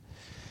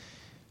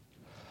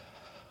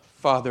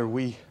Father,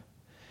 we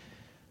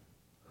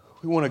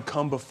want to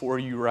come before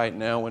you right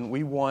now, and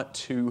we want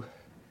to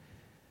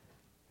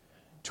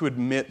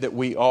admit that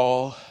we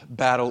all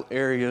battle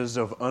areas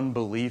of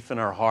unbelief in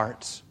our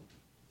hearts.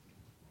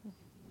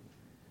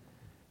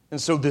 And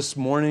so this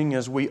morning,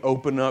 as we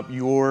open up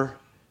your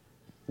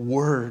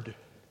word,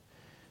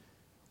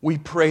 we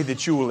pray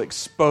that you will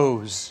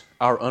expose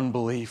our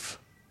unbelief.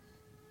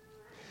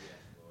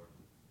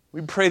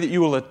 We pray that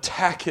you will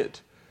attack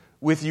it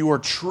with your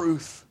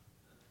truth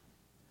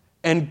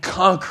and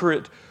conquer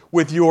it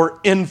with your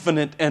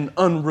infinite and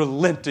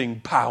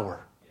unrelenting power.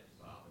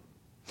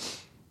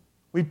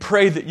 We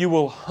pray that you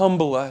will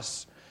humble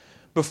us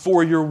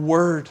before your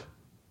word,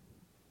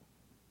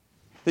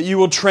 that you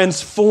will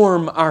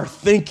transform our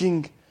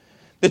thinking,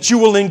 that you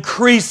will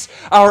increase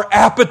our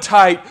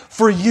appetite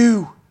for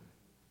you.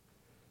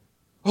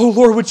 Oh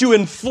Lord, would you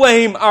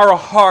inflame our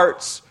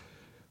hearts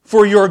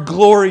for your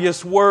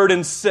glorious word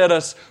and set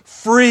us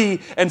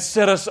free and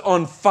set us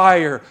on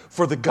fire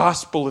for the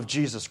gospel of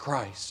Jesus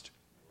Christ.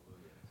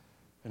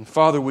 And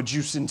Father, would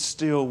you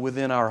instill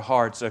within our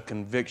hearts a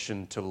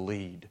conviction to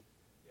lead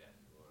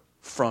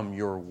from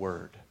your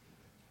word.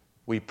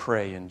 We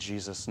pray in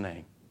Jesus'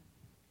 name.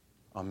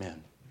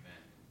 Amen.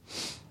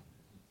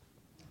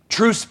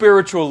 True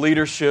spiritual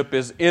leadership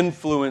is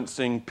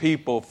influencing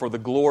people for the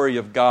glory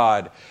of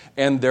God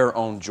and their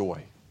own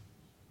joy.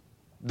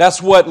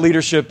 That's what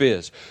leadership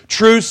is.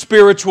 True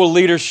spiritual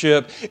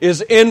leadership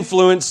is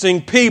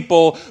influencing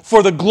people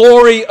for the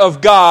glory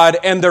of God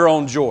and their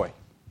own joy.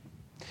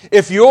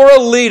 If you're a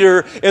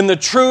leader in the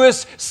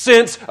truest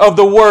sense of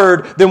the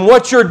word, then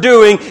what you're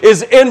doing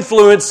is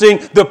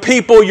influencing the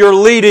people you're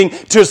leading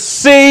to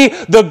see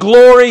the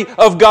glory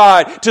of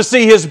God, to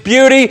see His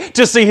beauty,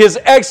 to see His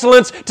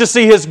excellence, to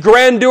see His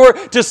grandeur,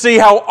 to see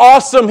how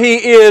awesome He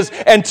is,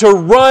 and to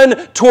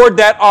run toward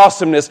that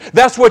awesomeness.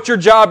 That's what your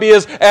job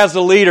is as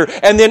a leader.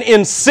 And then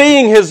in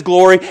seeing His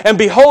glory and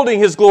beholding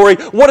His glory,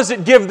 what does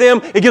it give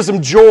them? It gives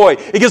them joy.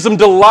 It gives them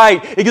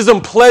delight. It gives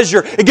them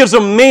pleasure. It gives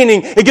them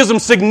meaning. It gives them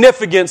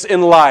significance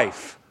in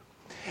life.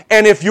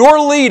 And if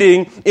you're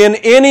leading in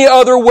any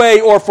other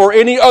way or for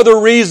any other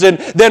reason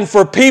than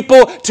for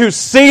people to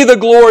see the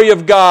glory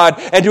of God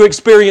and to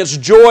experience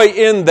joy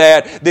in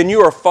that, then you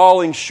are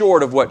falling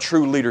short of what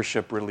true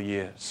leadership really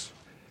is.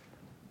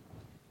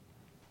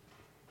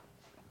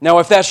 Now,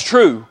 if that's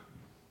true,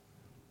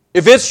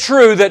 if it's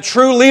true that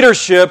true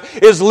leadership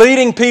is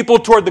leading people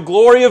toward the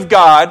glory of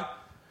God,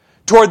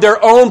 toward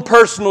their own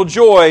personal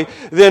joy,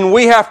 then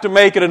we have to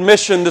make an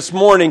admission this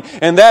morning,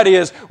 and that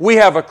is, we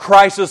have a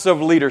crisis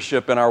of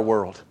leadership in our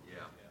world.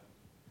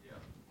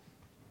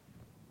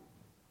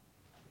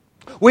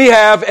 We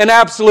have an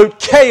absolute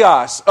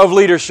chaos of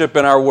leadership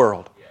in our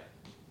world.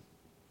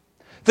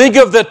 Think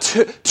of the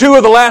two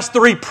of the last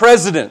three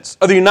presidents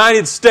of the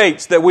United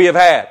States that we have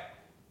had.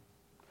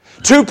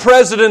 2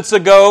 presidents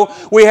ago,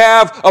 we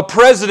have a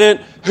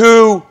president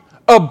who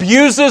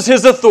abuses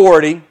his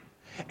authority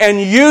and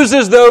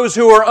uses those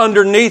who are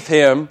underneath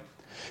him,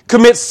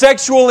 commits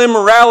sexual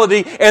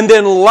immorality, and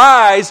then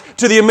lies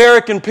to the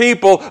American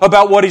people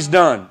about what he's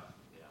done.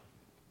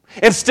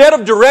 Instead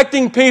of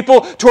directing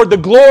people toward the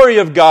glory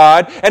of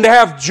God and to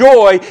have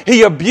joy,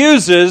 he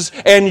abuses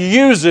and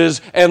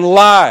uses and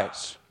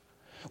lies.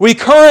 We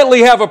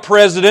currently have a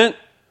president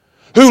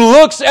who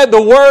looks at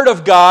the Word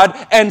of God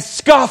and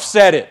scoffs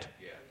at it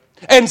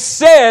and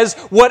says,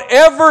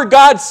 whatever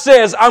God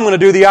says, I'm going to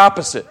do the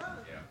opposite.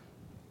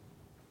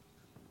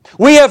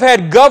 We have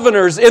had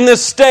governors in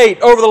this state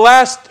over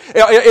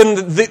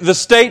the the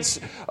states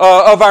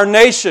of our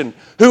nation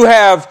who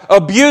have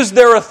abused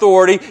their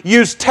authority,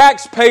 used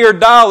taxpayer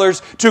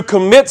dollars to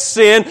commit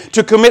sin,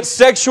 to commit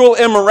sexual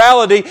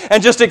immorality,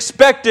 and just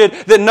expected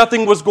that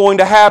nothing was going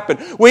to happen.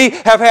 We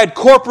have had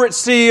corporate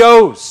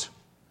CEOs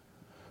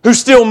who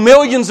steal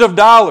millions of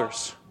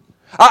dollars.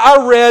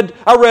 I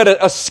read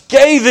a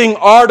scathing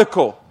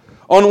article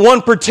on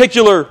one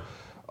particular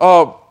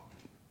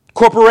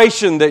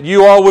corporation that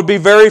you all would be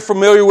very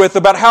familiar with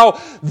about how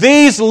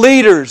these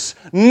leaders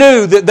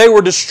knew that they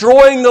were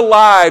destroying the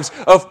lives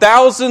of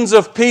thousands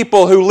of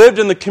people who lived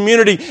in the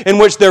community in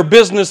which their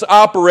business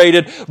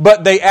operated,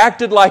 but they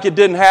acted like it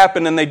didn't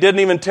happen, and they didn't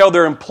even tell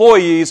their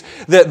employees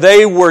that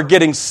they were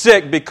getting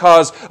sick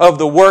because of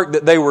the work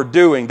that they were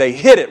doing. They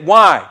hid it.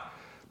 Why?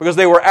 Because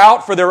they were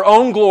out for their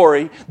own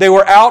glory, they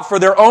were out for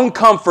their own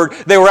comfort,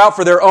 they were out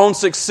for their own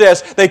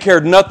success. They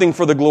cared nothing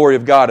for the glory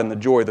of God and the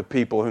joy of the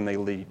people whom they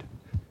lead.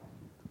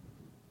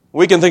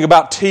 We can think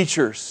about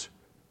teachers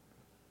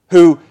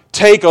who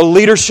take a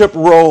leadership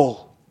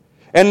role,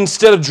 and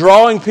instead of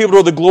drawing people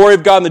to the glory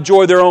of God and the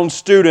joy of their own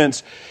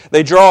students,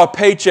 they draw a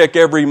paycheck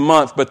every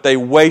month, but they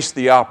waste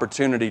the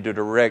opportunity to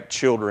direct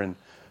children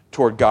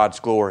toward God's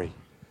glory.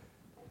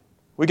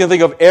 We can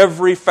think of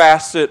every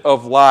facet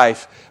of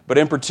life, but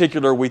in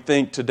particular we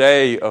think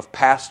today of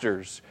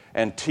pastors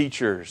and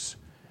teachers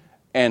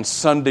and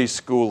Sunday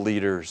school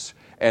leaders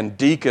and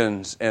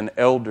deacons and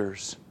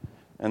elders.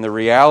 And the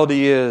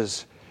reality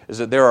is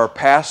that there are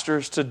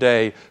pastors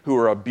today who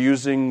are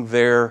abusing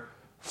their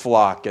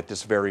flock at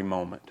this very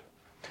moment.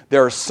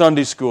 There are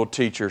Sunday school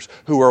teachers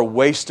who are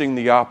wasting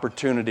the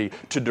opportunity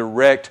to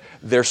direct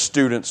their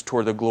students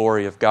toward the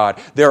glory of God.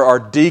 There are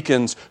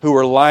deacons who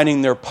are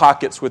lining their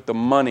pockets with the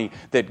money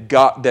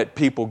that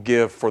people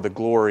give for the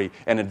glory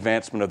and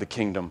advancement of the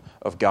kingdom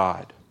of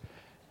God.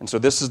 And so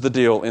this is the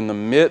deal. In the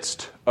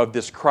midst of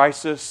this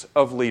crisis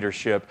of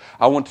leadership,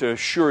 I want to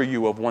assure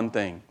you of one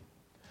thing.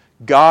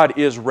 God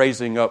is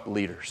raising up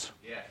leaders.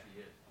 Yes,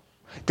 He is.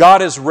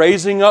 God is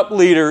raising up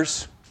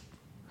leaders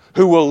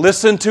who will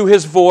listen to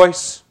His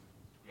voice,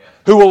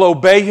 who will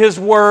obey His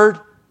word,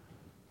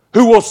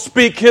 who will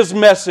speak His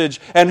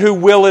message, and who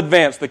will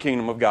advance the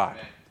kingdom of God.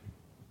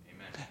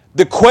 Amen.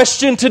 The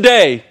question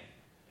today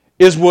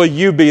is, will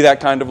you be that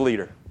kind of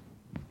leader?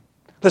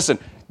 Listen,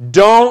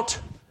 don't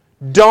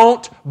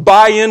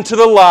buy into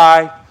the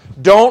lie.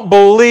 Don't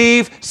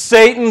believe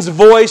Satan's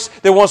voice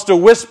that wants to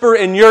whisper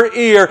in your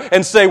ear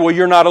and say, well,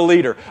 you're not a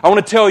leader. I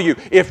want to tell you,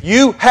 if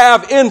you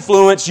have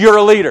influence, you're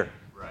a leader.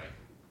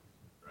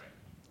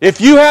 If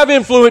you have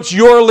influence,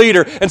 you're a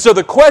leader. And so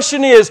the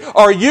question is,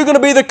 are you going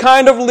to be the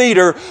kind of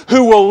leader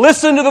who will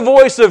listen to the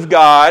voice of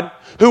God,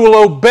 who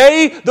will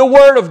obey the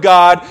Word of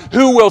God,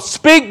 who will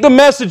speak the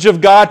message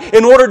of God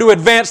in order to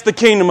advance the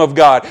kingdom of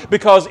God?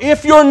 Because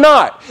if you're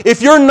not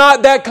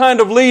that kind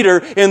of leader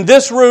in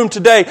this room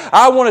today,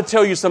 I want to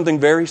tell you something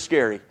very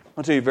scary.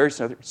 I'll tell you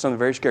something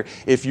very scary.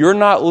 If you're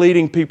not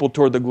leading people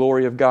toward the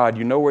glory of God,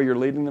 you know where you're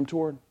leading them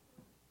toward?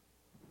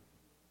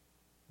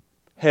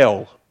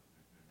 Hell.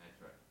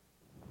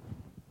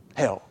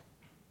 Hell.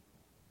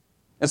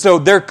 And so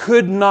there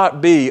could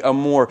not be a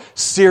more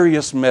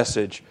serious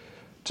message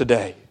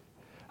today.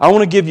 I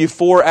want to give you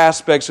 4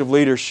 aspects of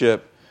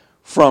leadership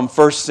from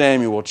 1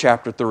 Samuel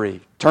chapter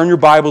 3. Turn your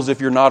Bibles if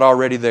you're not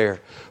already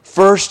there.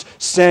 1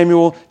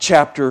 Samuel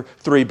chapter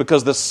 3.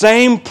 Because the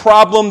same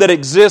problem that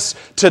exists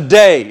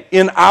today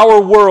in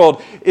our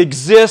world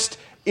exists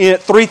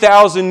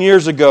 3,000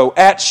 years ago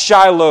at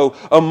Shiloh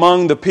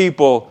among the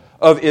people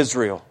of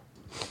Israel.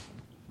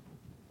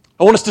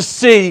 I want us to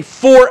see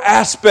 4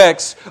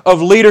 aspects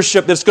of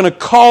leadership that's going to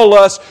call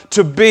us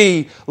to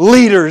be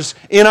leaders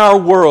in our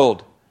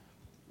world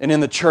and in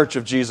the church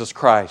of Jesus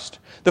Christ.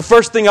 The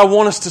first thing I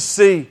want us to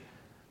see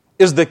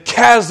is the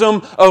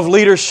chasm of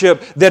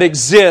leadership that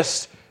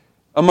exists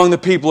among the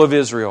people of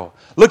Israel.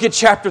 Look at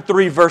chapter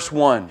 3, verse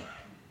 1.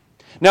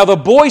 Now the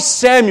boy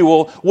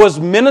Samuel was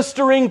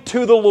ministering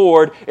to the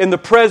Lord in the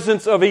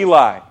presence of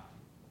Eli.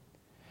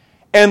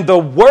 And the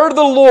word of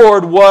the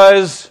Lord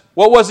was,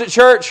 what was it,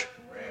 church?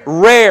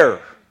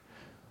 Rare.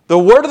 The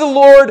word of the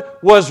Lord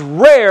was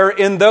rare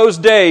in those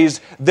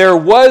days. There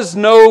was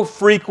no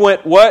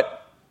frequent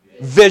what?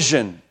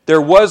 Vision.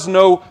 There was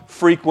no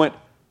frequent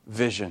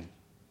vision.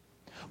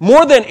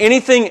 More than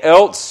anything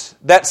else,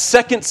 that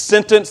second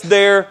sentence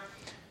there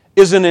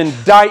is an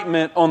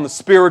indictment on the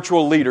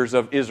spiritual leaders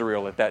of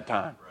Israel at that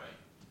time.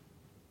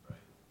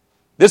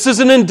 This is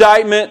an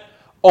indictment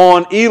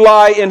on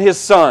Eli and his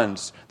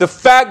sons. The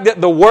fact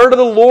that the word of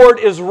the Lord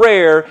is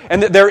rare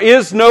and that there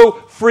is no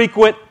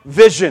frequent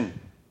vision.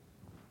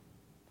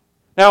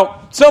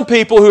 Now, some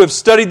people who have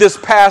studied this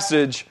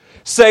passage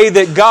say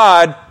that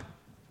God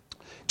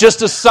just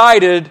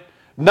decided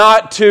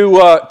not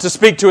to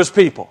speak to His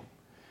people.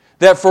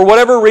 That for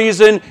whatever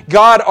reason,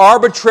 God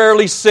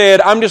arbitrarily said,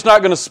 I'm just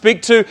not going to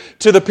speak to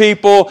the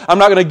people, I'm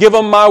not going to give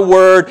them my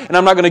word, and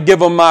I'm not going to give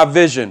them my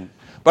vision.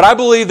 But I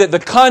believe that the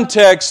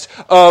context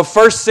of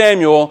 1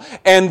 Samuel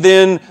and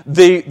then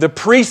the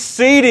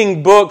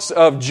preceding books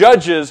of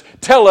Judges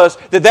tell us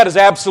that that is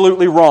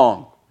absolutely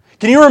wrong.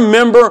 Can you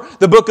remember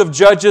the book of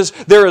Judges?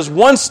 There is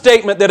one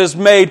statement that is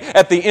made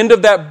at the end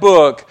of that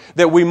book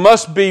that we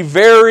must be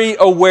very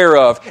aware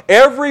of.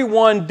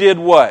 Everyone did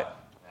what?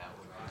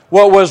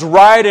 What was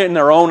right in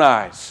their own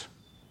eyes.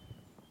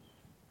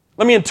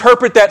 Let me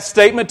interpret that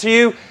statement to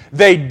you.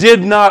 They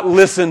did not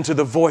listen to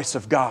the voice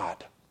of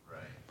God.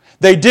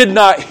 They did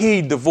not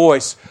heed the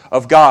voice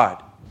of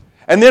God.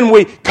 And then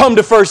we come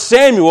to 1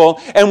 Samuel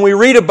and we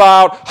read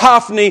about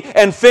Hophni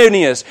and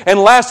Phinehas. And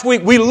last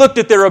week we looked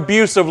at their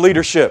abuse of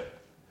leadership.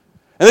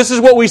 And this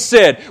is what we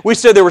said. We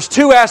said there was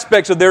 2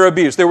 aspects of their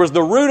abuse. There was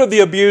the root of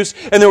the abuse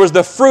and there was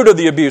the fruit of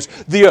the abuse.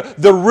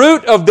 The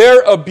root of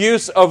their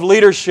abuse of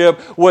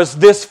leadership was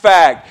this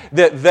fact,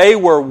 that they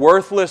were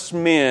worthless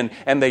men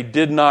and they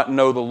did not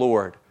know the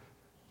Lord.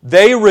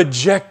 They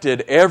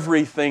rejected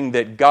everything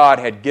that God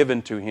had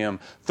given to him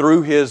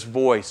through His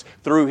voice,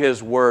 through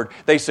His word.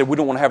 They said, we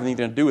don't want to have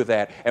anything to do with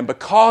that. And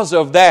because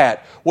of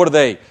that, what are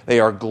they? They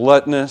are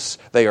gluttonous,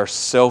 they are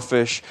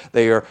selfish,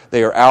 they are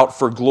out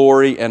for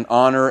glory and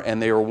honor,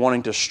 and they are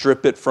wanting to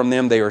strip it from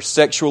them. They are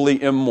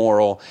sexually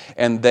immoral,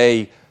 and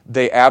they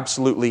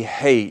absolutely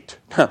hate.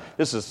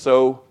 This is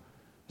so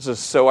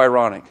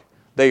ironic.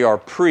 They are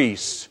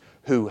priests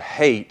who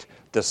hate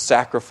the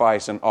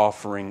sacrifice and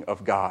offering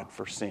of God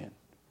for sin.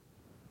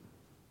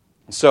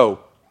 So,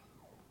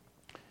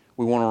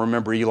 we want to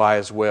remember Eli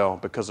as well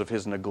because of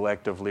his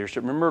neglect of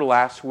leadership. Remember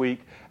last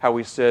week how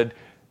we said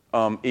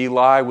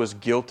Eli was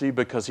guilty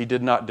because he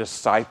did not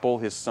disciple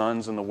his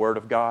sons in the Word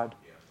of God?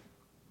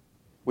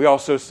 We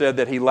also said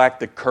that he lacked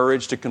the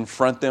courage to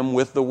confront them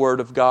with the Word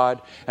of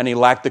God, and he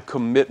lacked the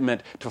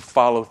commitment to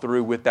follow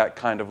through with that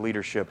kind of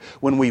leadership.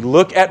 When we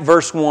look at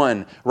verse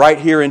 1 right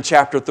here in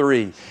chapter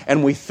 3,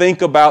 and we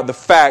think about the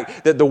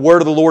fact that the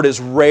Word of the Lord is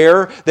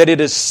rare, that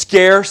it is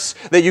scarce,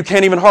 that you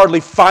can't even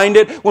hardly find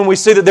it, when we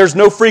see that there's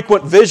no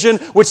frequent vision,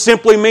 which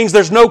simply means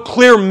there's no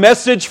clear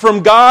message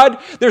from God,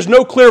 there's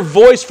no clear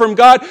voice from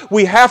God,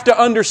 we have to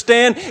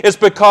understand it's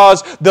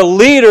because the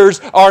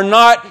leaders are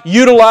not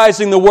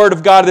utilizing the Word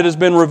of God that has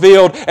been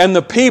revealed, and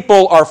the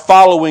people are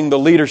following the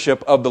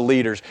leadership of the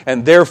leaders.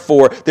 And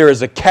therefore, there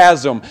is a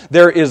chasm,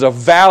 there is a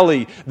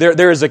valley,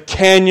 there is a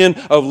canyon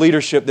of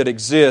leadership that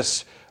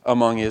exists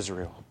among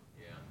Israel.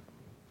 Yeah.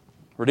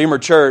 Redeemer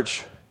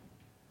Church,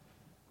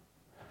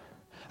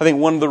 I think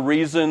one of the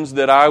reasons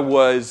that I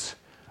was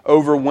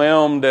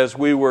overwhelmed as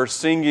we were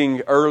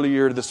singing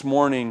earlier this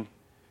morning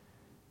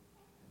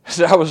is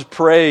that I was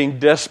praying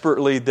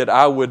desperately that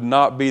I would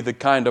not be the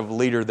kind of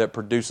leader that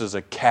produces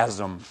a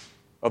chasm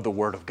of the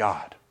Word of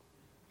God.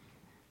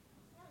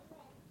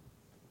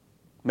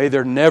 May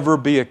there never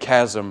be a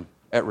chasm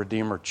at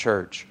Redeemer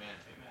Church.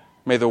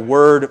 May the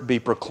Word be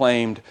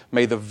proclaimed,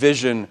 may the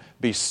vision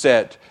be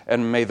set,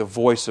 and may the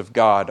voice of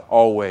God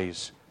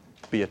always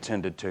be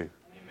attended to. Amen.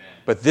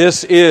 But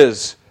this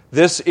is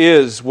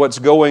what's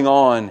going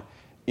on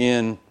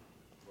in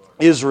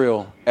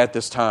Israel at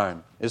this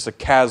time. It's a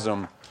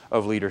chasm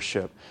of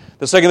leadership.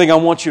 The second thing I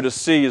want you to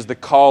see is the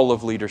call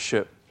of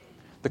leadership.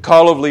 The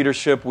call of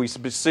leadership we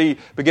see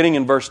beginning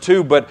in verse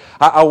 2, but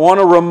I want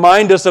to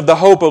remind us of the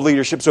hope of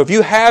leadership. So if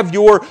you have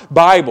your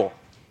Bible,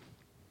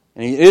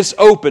 and it's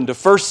open to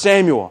 1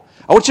 Samuel,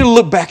 I want you to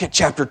look back at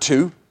chapter 2.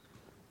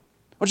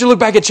 I want you to look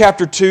back at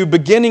chapter 2,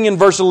 beginning in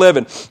verse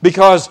 11,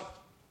 because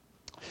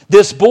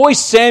this boy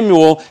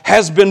Samuel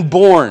has been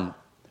born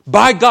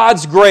by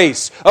God's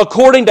grace,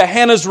 according to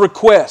Hannah's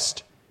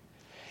request.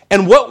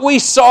 And what we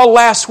saw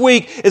last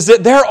week is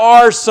that there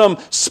are some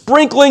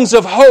sprinklings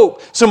of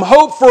hope, some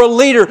hope for a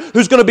leader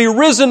who's going to be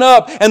risen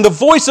up and the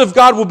voice of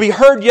God will be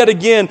heard yet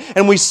again.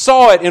 And we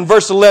saw it in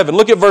verse 11.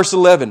 Look at verse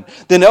 11.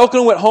 Then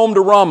Elkanah went home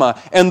to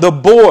Ramah, and the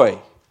boy,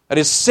 that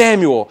is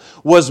Samuel,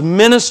 was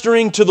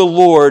ministering to the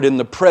Lord in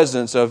the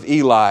presence of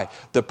Eli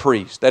the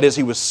priest. That is,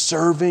 he was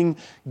serving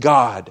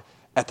God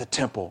at the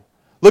temple.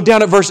 Look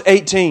down at verse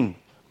 18.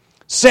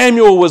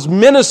 Samuel was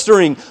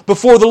ministering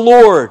before the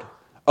Lord,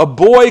 a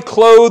boy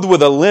clothed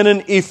with a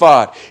linen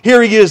ephod.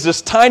 Here he is,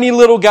 this tiny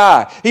little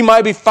guy. He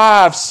might be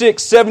 5,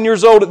 6, 7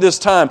 years old at this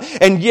time.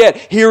 And yet,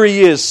 here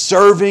he is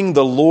serving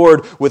the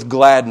Lord with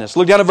gladness.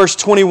 Look down at verse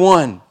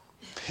 21.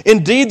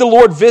 Indeed, the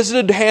Lord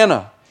visited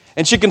Hannah,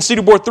 and she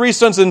conceived, bore 3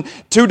 sons and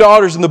 2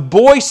 daughters. And the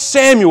boy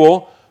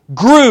Samuel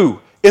grew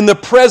in the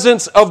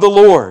presence of the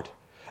Lord.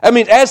 I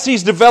mean, as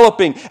he's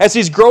developing, as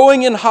he's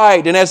growing in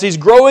height, and as he's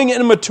growing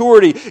in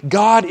maturity,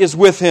 God is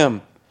with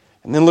him.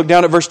 And then look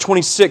down at verse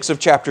 26 of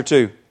chapter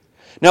 2.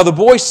 Now the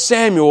boy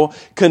Samuel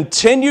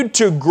continued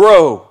to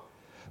grow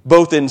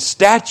both in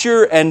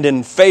stature and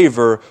in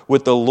favor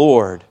with the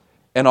Lord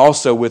and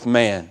also with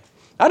man.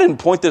 I didn't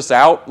point this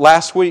out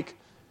last week,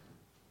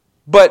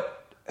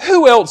 but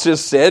who else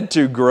is said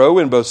to grow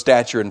in both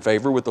stature and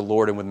favor with the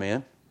Lord and with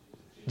man?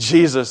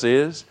 Jesus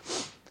is.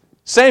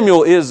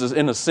 Samuel is,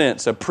 in a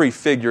sense, a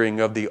prefiguring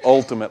of the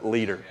ultimate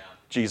leader,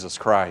 Jesus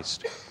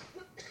Christ.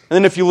 And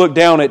then if you look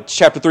down at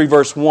chapter 3,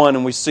 verse 1,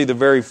 and we see the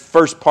very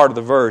first part of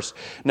the verse.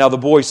 Now the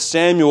boy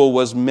Samuel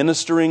was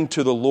ministering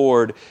to the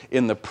Lord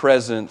in the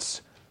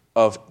presence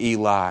of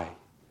Eli.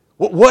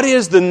 What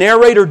is the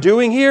narrator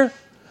doing here?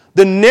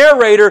 The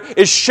narrator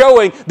is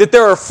showing that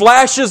there are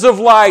flashes of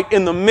light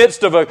in the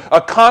midst of a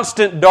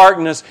constant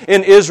darkness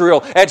in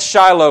Israel at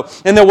Shiloh.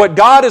 And that what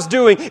God is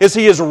doing is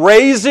He is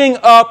raising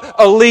up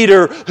a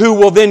leader who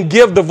will then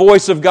give the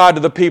voice of God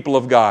to the people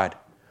of God.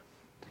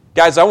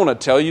 Guys, I want to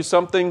tell you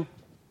something.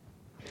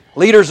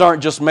 Leaders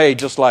aren't just made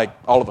just like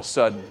all of a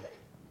sudden.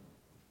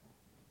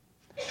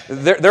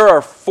 There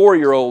are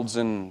 4-year-olds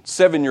and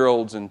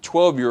 7-year-olds and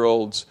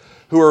 12-year-olds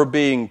who are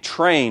being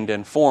trained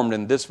and formed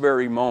in this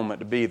very moment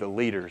to be the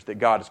leaders that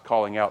God is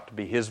calling out to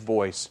be His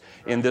voice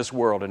in this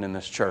world and in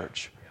this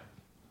church.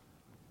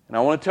 And I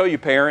want to tell you,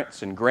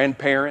 parents and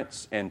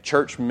grandparents and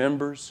church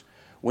members,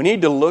 we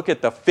need to look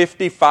at the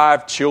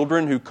 55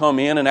 children who come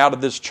in and out of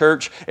this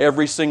church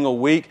every single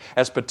week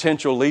as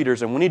potential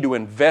leaders, and we need to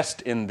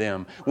invest in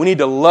them. We need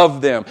to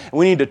love them.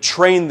 We need to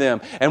train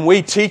them. And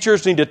we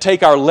teachers need to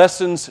take our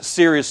lessons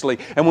seriously.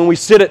 And when we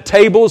sit at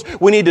tables,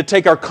 we need to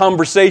take our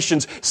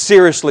conversations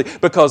seriously,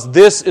 because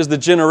this is the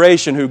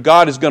generation who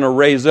God is going to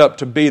raise up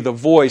to be the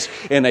voice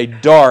in a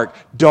dark,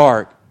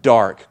 dark,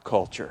 dark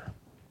culture.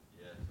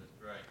 Yes,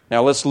 that's right.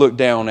 Now let's look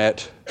down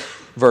at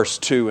verse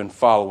 2 and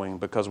following,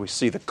 because we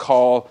see the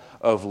call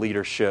of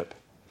leadership.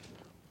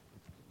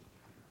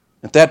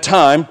 At that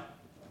time,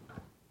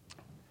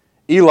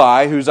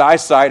 Eli, whose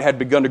eyesight had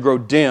begun to grow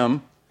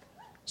dim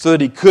so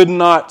that he could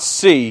not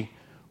see,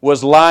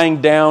 was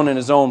lying down in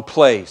his own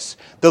place.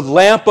 The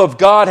lamp of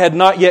God had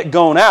not yet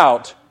gone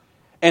out,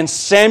 and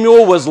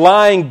Samuel was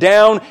lying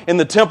down in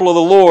the temple of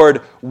the Lord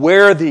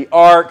where the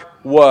ark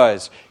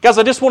was. Guys,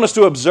 I just want us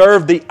to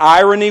observe the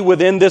irony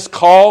within this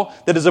call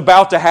that is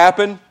about to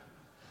happen.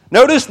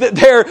 Notice that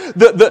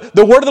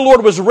the word of the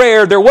Lord was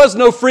rare. There was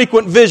no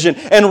frequent vision.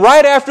 And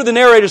right after the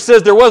narrator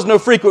says there was no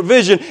frequent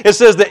vision, it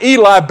says that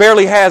Eli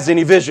barely has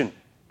any vision.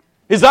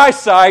 His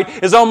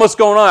eyesight is almost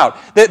going out.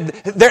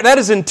 That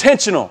is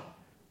intentional.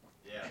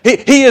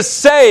 He is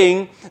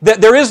saying that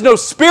there is no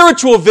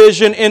spiritual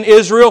vision in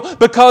Israel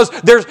because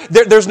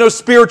there's no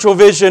spiritual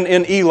vision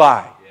in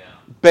Eli,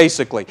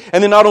 basically.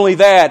 And then not only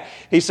that,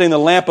 he's saying the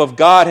lamp of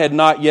God had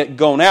not yet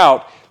gone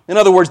out. In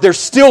other words, there's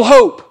still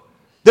hope.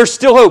 There's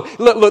still hope.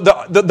 Look,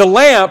 the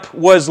lamp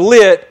was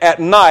lit at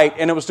night,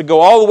 and it was to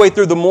go all the way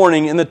through the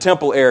morning in the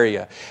temple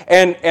area.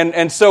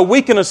 And so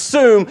we can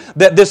assume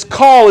that this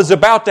call is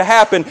about to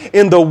happen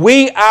in the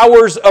wee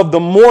hours of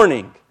the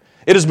morning.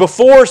 It is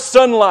before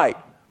sunlight.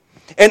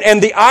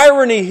 And the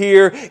irony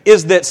here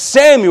is that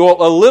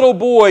Samuel, a little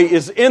boy,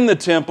 is in the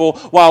temple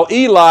while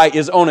Eli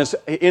is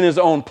in his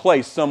own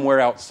place somewhere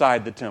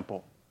outside the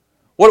temple.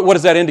 What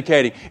is that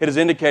indicating? It is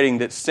indicating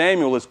that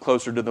Samuel is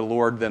closer to the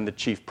Lord than the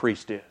chief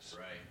priest is.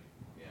 Right.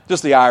 Yeah.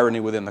 Just the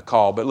irony within the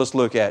call. But let's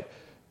look at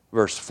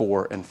verse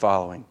 4 and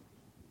following.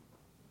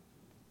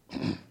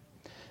 Then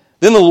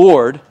the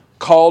Lord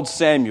called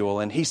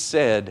Samuel, and he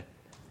said,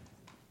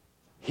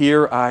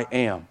 "Here I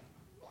am."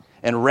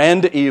 And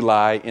ran to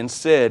Eli and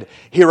said,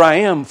 "Here I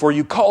am, for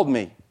you called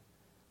me."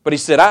 But he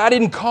said, "I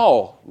didn't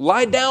call.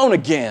 Lie down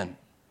again."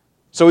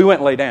 So he went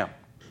and lay down.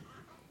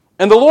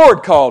 And the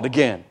Lord called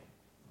again,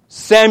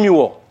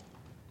 "Samuel."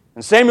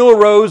 And Samuel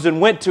arose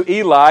and went to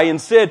Eli and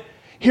said,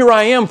 "Here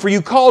I am, for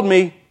you called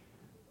me."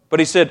 But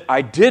he said,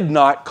 "I did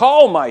not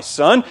call, my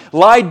son.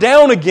 Lie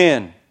down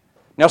again."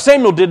 Now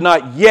Samuel did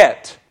not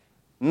yet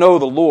know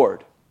the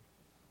Lord,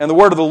 and the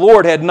word of the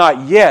Lord had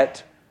not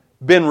yet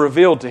been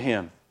revealed to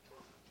him.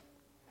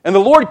 And the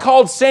Lord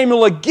called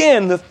Samuel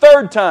again the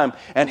third time,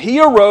 and he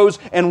arose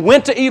and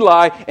went to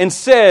Eli and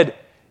said,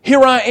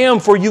 "Here I am,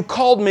 for you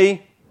called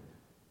me."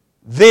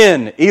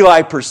 Then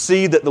Eli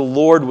perceived that the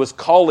Lord was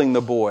calling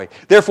the boy.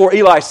 Therefore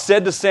Eli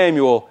said to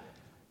Samuel,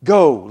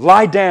 "Go,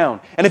 lie down,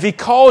 and if he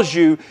calls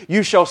you,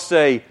 you shall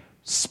say,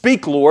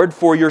 'Speak, Lord,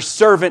 for your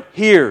servant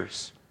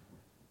hears.'"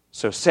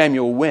 So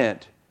Samuel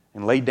went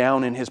and lay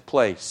down in his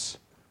place.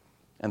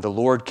 And the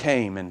Lord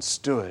came and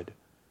stood,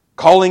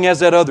 calling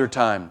as at other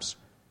times,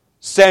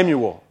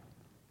 "Samuel,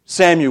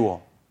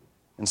 Samuel."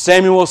 And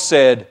Samuel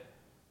said,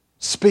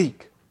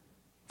 "Speak,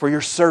 for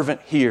your servant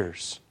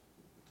hears."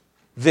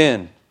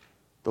 Then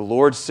the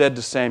Lord said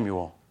to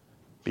Samuel,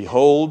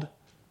 "Behold,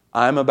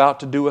 I am about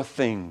to do a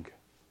thing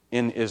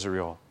in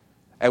Israel,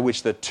 at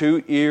which the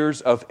two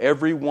ears of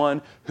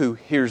everyone who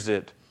hears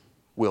it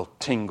will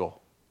tingle.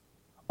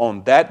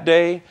 On that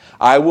day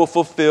I will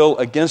fulfill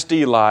against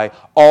Eli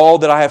all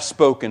that I have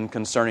spoken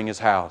concerning his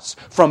house,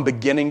 from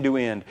beginning to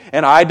end.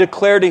 And I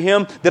declare to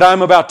him that I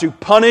am about to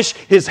punish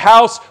his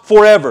house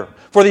forever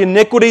for the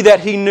iniquity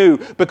that he knew,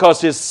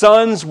 because his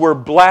sons were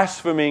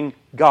blaspheming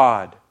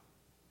God,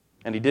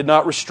 and he did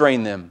not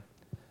restrain them.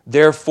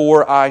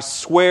 Therefore I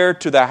swear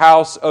to the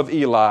house of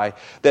Eli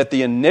that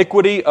the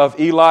iniquity of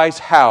Eli's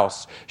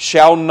house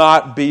shall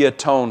not be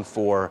atoned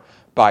for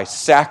by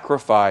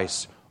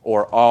sacrifice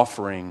or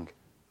offering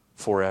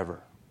forever."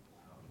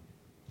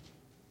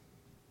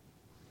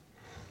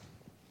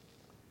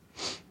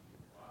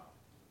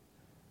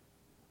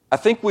 I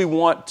think we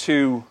want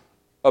to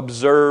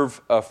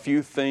observe a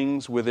few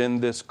things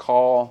within this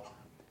call.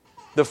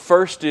 The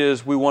first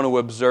is we want to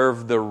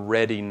observe the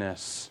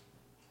readiness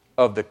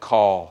of the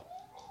call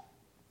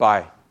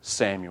by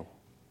Samuel.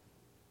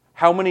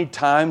 How many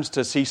times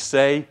does he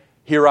say,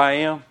 "Here I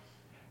am"?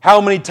 How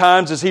many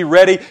times is he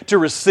ready to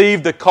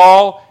receive the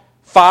call?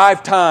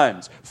 5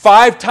 times.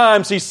 5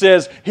 times he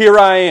says, "Here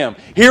I am."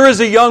 Here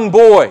is a young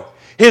boy.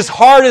 His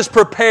heart is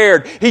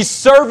prepared. He's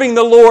serving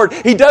the Lord.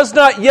 He does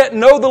not yet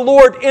know the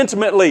Lord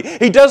intimately.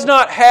 He does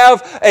not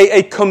have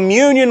a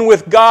communion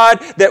with God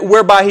that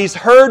whereby he's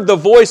heard the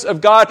voice of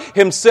God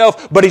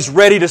himself, but he's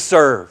ready to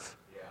serve.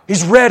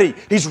 He's ready.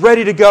 He's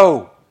ready to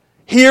go.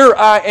 "Here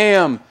I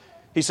am."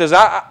 He says,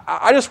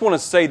 I just want to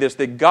say this,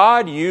 that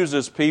God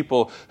uses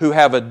people who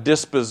have a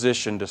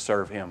disposition to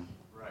serve Him.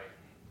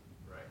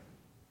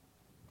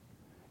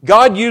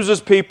 God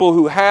uses people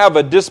who have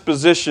a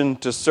disposition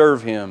to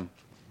serve Him.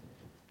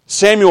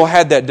 Samuel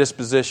had that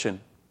disposition.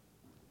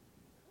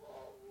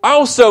 I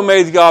also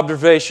made the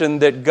observation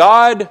that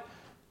God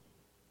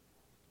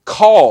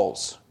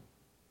calls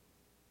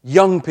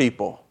young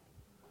people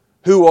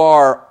who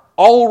are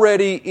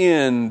already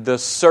in the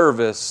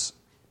service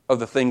of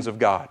the things of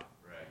God.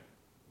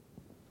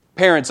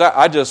 Parents,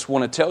 I just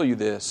want to tell you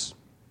this,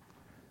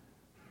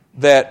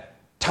 that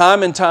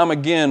time and time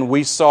again,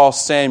 we saw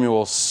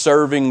Samuel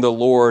serving the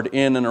Lord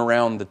in and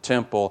around the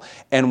temple.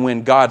 And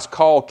when God's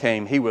call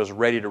came, he was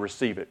ready to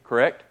receive it,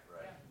 correct?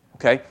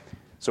 Okay?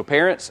 So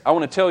parents, I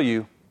want to tell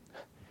you,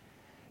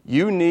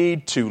 you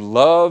need to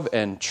love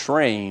and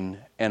train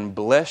and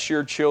bless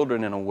your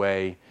children in a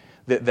way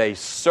that they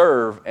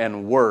serve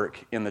and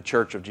work in the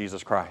church of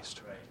Jesus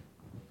Christ.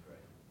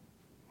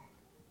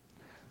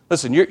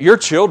 Listen, your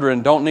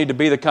children don't need to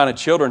be the kind of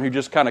children who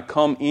just kind of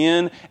come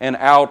in and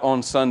out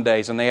on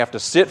Sundays and they have to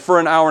sit for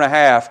an hour and a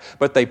half,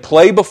 but they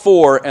play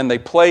before and they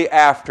play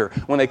after.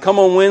 When they come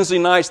on Wednesday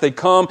nights, they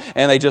come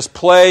and they just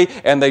play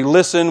and they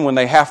listen when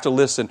they have to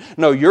listen.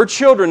 No, your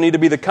children need to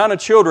be the kind of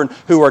children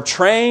who are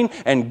trained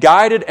and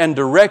guided and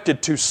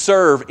directed to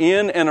serve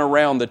in and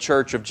around the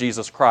church of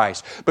Jesus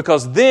Christ.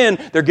 Because then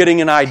they're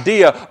getting an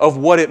idea of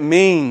what it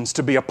means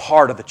to be a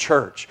part of the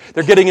church.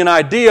 They're getting an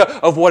idea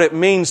of what it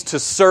means to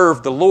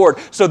serve the Lord,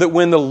 so that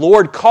when the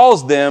Lord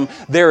calls them,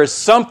 there is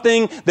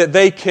something that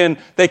they can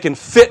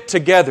fit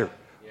together.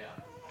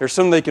 There's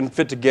something they can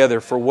fit together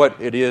for what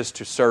it is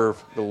to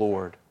serve the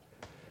Lord.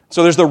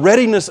 So there's the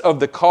readiness of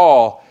the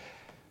call,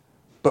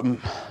 but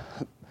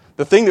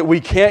the thing that we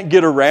can't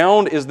get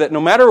around is that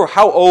no matter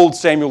how old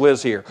Samuel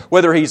is here,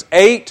 whether he's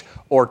 8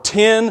 or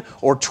 10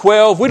 or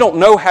 12, we don't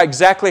know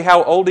exactly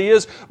how old he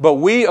is, but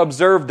we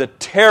observe the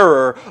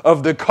terror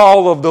of the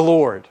call of the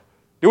Lord.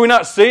 Do we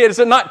not see it? Is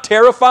it not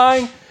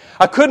terrifying?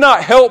 I could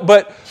not help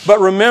but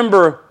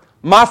remember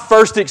my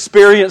first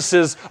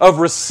experiences of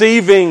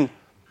receiving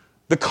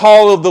the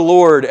call of the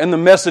Lord and the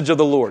message of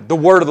the Lord, the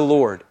word of the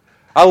Lord.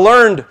 I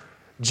learned,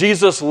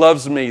 Jesus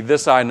loves me,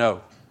 this I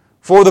know,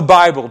 for the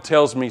Bible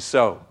tells me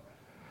so.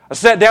 I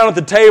sat down at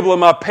the table and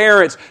my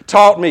parents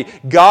taught me,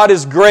 God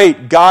is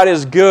great, God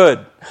is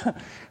good.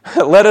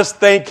 Let us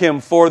thank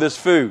Him for this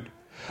food.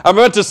 I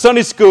went to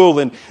Sunday school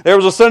and there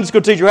was a Sunday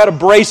school teacher who had a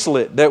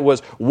bracelet that was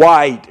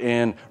white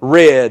and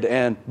red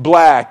and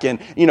black. And,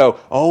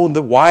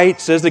 the white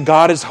says that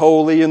God is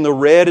holy and the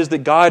red is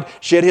that God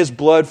shed His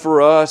blood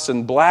for us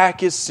and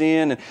black is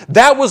sin. And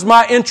that was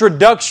my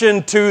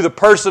introduction to the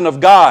person of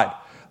God,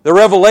 the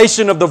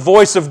revelation of the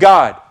voice of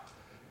God.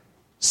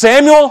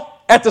 Samuel,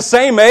 at the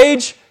same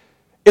age,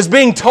 is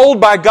being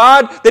told by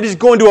God that he's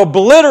going to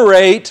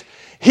obliterate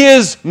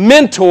his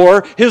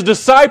mentor, his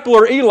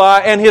discipler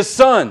Eli, and his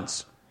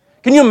sons.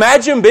 Can you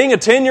imagine being a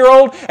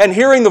 10-year-old and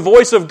hearing the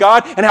voice of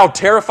God and how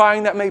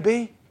terrifying that may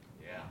be?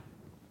 Yeah.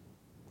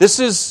 This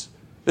is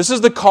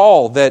the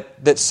call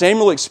that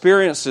Samuel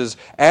experiences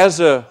as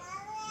a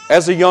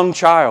young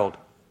child.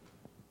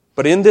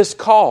 But in this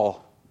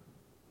call,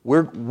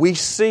 we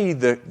see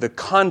the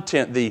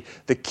content,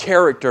 the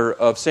character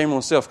of Samuel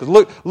himself.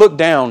 Because look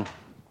down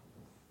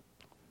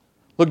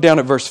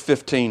at verse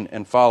 15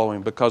 and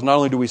following, because not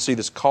only do we see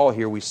this call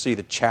here, we see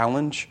the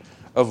challenge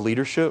of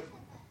leadership.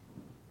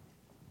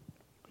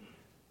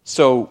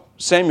 So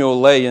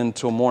Samuel lay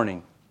until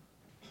morning.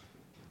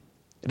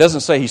 It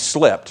doesn't say he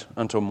slept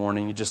until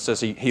morning. It just says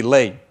he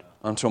laid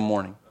until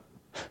morning.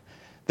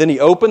 Then he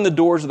opened the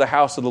doors of the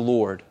house of the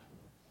Lord.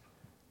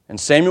 And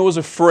Samuel was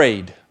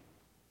afraid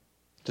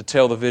to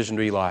tell the vision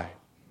to Eli.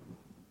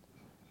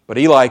 But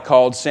Eli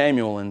called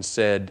Samuel and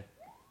said,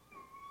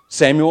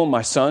 Samuel,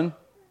 my son.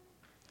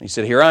 He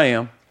said, here I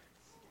am.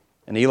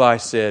 And Eli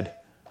said,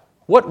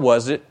 what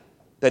was it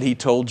that he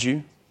told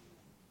you?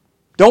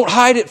 Don't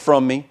hide it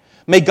from me.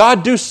 May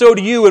God do so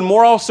to you, and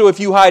more also if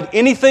you hide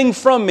anything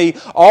from me,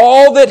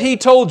 all that he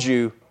told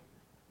you.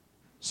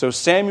 So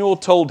Samuel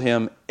told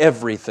him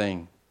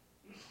everything,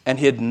 and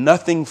hid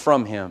nothing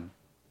from him.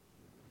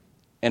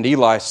 And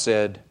Eli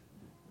said,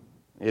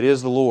 it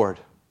is the Lord.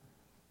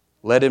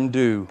 Let him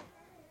do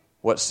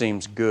what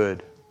seems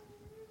good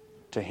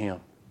to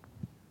him.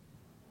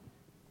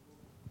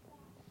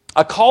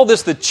 I call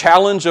this the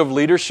challenge of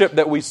leadership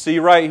that we see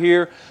right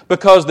here,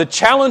 because the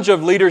challenge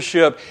of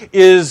leadership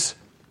is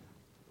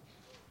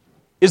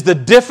the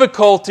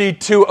difficulty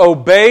to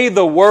obey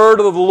the word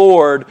of the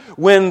Lord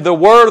when the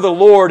word of the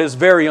Lord is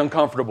very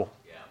uncomfortable.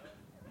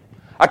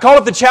 I call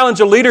it the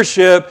challenge of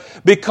leadership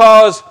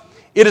because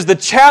it is the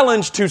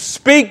challenge to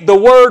speak the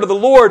word of the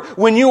Lord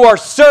when you are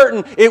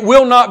certain it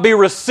will not be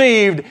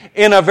received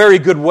in a very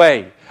good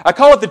way. I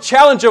call it the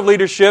challenge of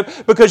leadership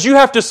because you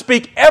have to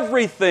speak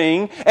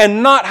everything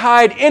and not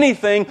hide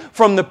anything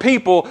from the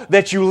people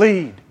that you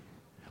lead.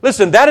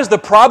 Listen, that is the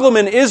problem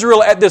in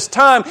Israel at this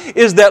time,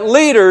 is that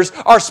leaders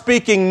are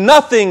speaking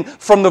nothing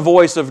from the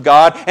voice of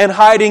God and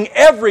hiding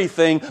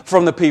everything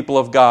from the people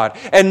of God.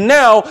 And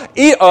now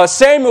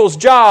Samuel's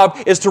job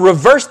is to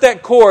reverse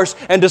that course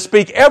and to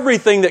speak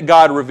everything that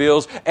God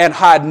reveals and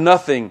hide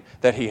nothing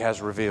that He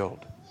has revealed.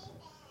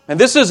 And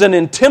this is an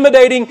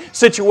intimidating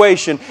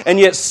situation, and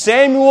yet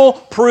Samuel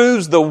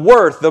proves the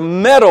worth, the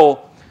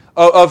mettle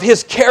of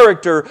his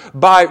character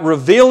by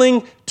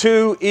revealing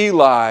to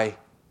Eli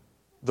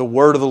the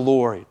word of the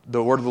Lord,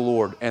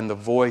 and the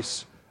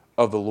voice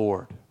of the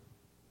Lord.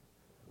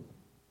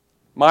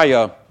 My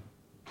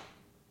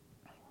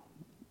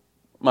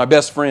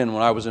best friend,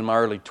 when I was in my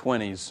early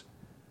 20s,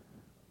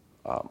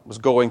 was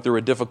going through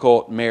a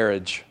difficult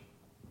marriage,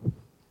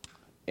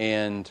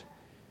 and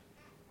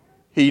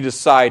he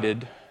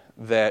decided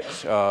that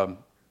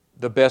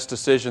the best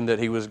decision that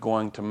he was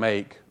going to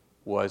make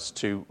was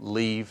to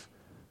leave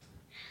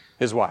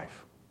his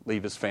wife,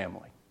 leave his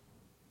family.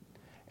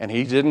 And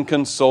he didn't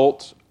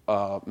consult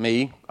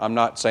me. I'm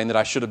not saying that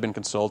I should have been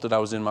consulted. I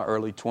was in my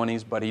early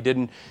 20s, but he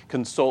didn't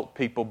consult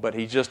people, but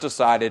he just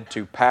decided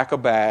to pack a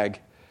bag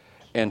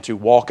and to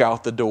walk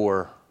out the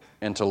door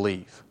and to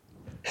leave.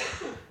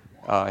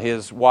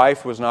 His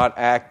wife was not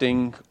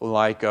acting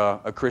like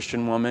a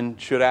Christian woman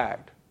should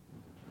act.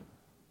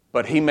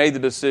 But he made the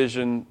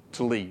decision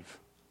to leave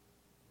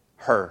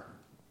her.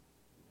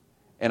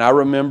 And I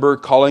remember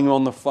calling him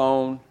on the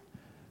phone.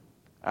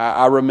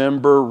 I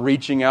remember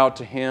reaching out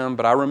to him.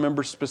 But I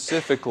remember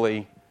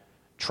specifically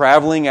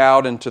traveling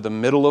out into the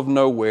middle of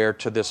nowhere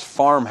to this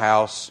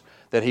farmhouse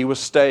that he was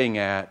staying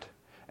at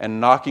and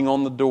knocking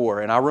on the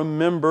door. And I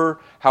remember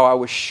how I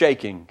was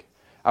shaking.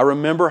 I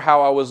remember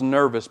how I was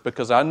nervous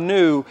because I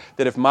knew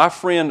that if my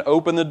friend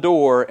opened the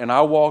door and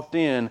I walked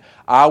in,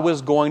 I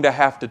was going to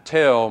have to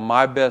tell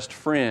my best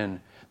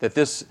friend that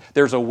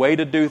there's a way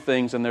to do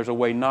things and there's a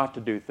way not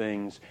to do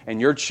things,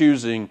 and you're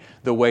choosing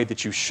the way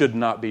that you should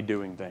not be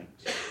doing things.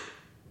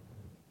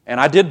 And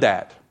I did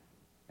that.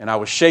 And I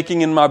was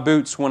shaking in my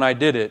boots when I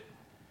did it,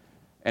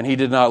 and he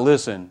did not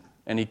listen,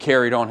 and he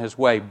carried on his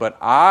way. But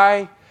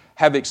I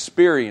have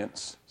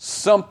experienced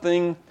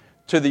something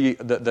to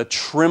the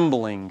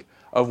trembling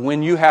of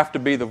when you have to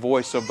be the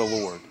voice of the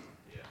Lord.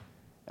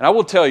 And I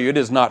will tell you, it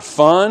is not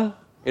fun,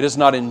 it is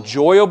not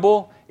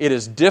enjoyable, it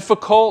is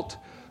difficult,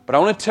 but I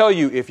want to tell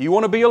you, if you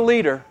want to be a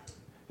leader,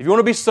 if you want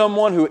to be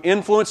someone who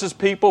influences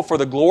people for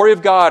the glory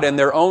of God and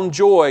their own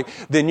joy,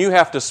 then you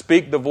have to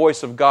speak the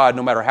voice of God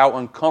no matter how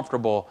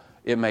uncomfortable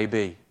it may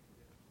be.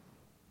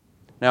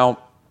 Now,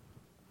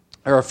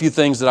 there are a few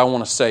things that I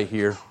want to say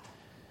here.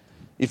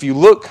 If you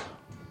look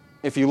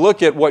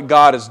at what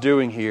God is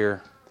doing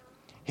here,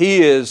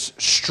 He is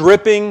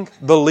stripping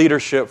the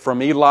leadership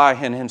from Eli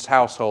and his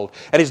household.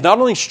 And He's not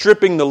only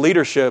stripping the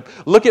leadership,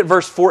 look at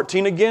verse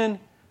 14 again.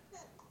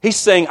 He's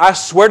saying, I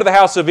swear to the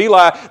house of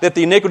Eli that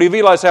the iniquity of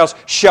Eli's house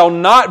shall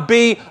not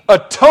be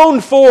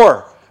atoned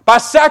for by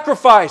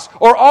sacrifice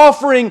or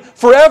offering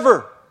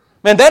forever.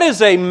 Man, that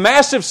is a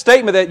massive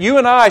statement that you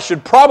and I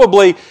should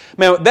probably,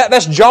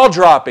 that's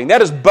jaw-dropping.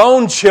 That is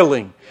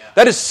bone-chilling.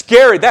 That is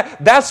scary.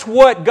 That's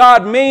what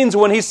God means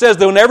when He says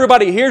that when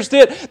everybody hears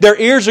it, their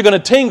ears are going to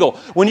tingle.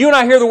 When you and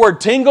I hear the word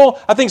tingle,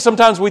 I think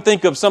sometimes we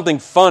think of something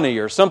funny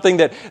or something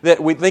that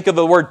we think of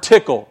the word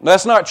tickle.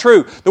 That's not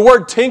true. The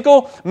word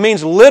tinkle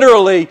means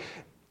literally,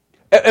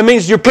 it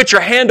means you put your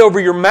hand over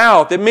your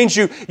mouth. It means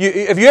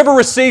if you ever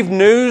receive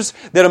news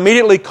that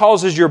immediately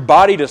causes your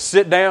body to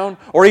sit down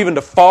or even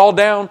to fall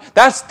down,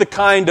 that's the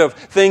kind of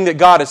thing that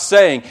God is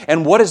saying.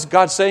 And what is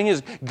God saying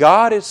is,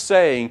 God is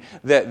saying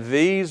that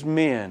these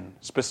men,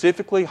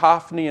 specifically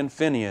Hophni and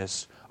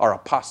Phinehas, are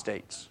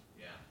apostates.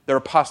 Yeah. They're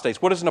apostates.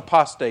 What is an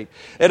apostate?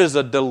 It is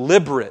a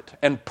deliberate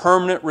and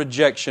permanent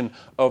rejection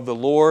of the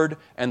Lord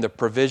and the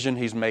provision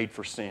He's made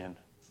for sin.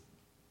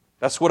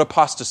 That's what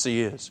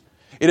apostasy is.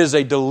 It is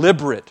a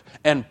deliberate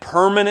and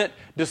permanent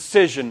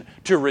decision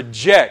to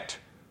reject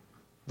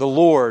the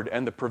Lord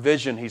and the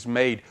provision He's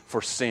made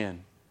for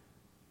sin.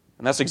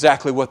 And that's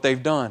exactly what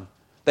they've done.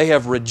 They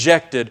have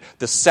rejected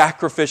the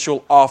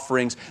sacrificial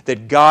offerings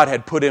that God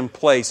had put in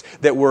place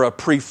that were a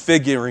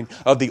prefiguring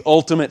of the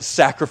ultimate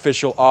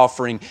sacrificial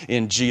offering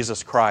in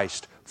Jesus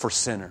Christ for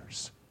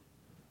sinners.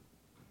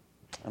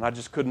 And I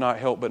just could not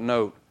help but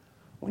note,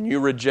 when you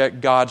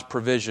reject God's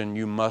provision,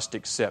 you must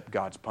accept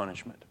God's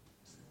punishment.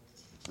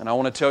 And I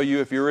want to tell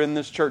you, if you're in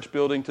this church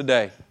building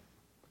today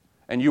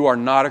and you are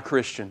not a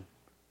Christian,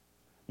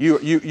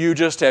 you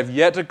just have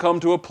yet to come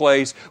to a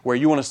place where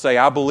you want to say,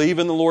 I believe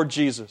in the Lord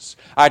Jesus.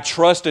 I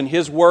trust in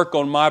His work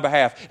on my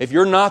behalf. If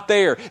you're not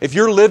there, if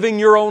you're living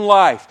your own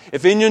life,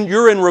 if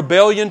you're in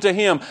rebellion to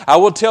Him, I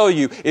will tell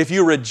you, if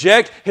you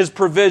reject His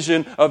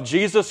provision of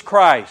Jesus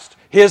Christ,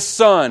 His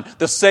Son,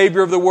 the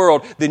Savior of the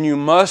world, then you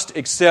must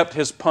accept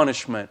His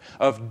punishment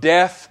of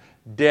death,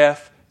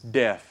 death,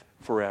 death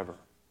forever.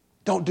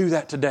 Don't do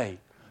that today.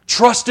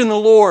 Trust in the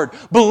Lord.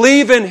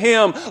 Believe in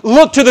Him.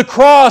 Look to the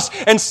cross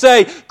and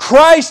say,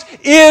 Christ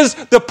is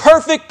the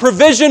perfect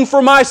provision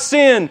for my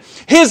sin.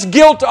 His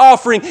guilt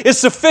offering is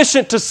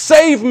sufficient to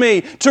save me,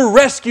 to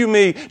rescue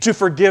me, to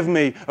forgive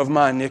me of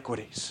my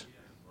iniquities.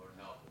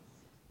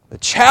 The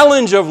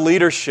challenge of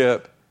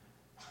leadership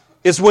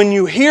is when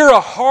you hear a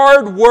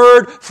hard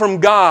word from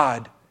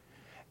God,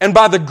 and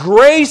by the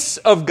grace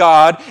of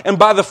God and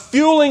by the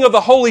fueling of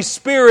the Holy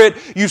Spirit,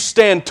 you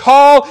stand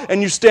tall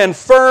and you stand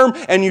firm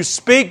and you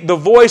speak the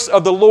voice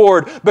of the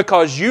Lord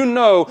because you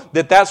know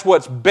that that's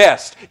what's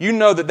best. You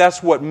know that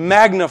that's what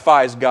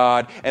magnifies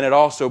God, and it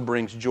also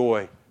brings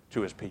joy to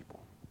His people.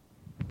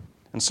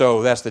 And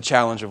so that's the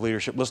challenge of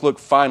leadership. Let's look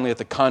finally at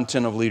the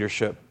content of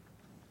leadership.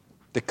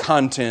 The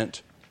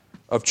content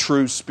of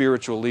true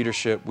spiritual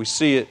leadership. We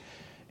see it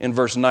in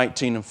verse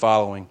 19 and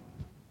following.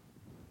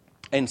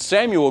 And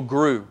Samuel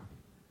grew,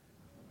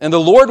 and the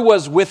Lord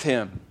was with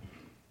him,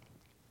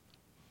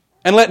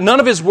 and let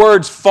none of his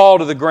words fall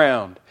to the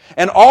ground.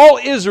 And all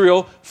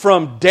Israel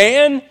from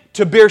Dan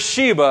to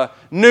Beersheba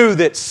knew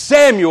that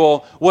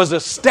Samuel was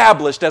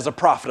established as a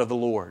prophet of the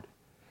Lord.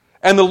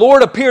 And the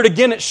Lord appeared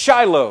again at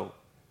Shiloh,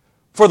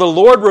 for the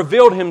Lord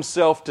revealed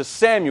Himself to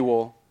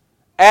Samuel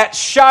at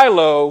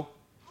Shiloh.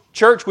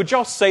 Church, would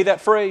y'all say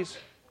that phrase?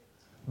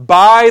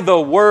 By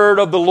the word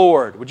of the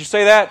Lord. Would you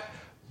say that?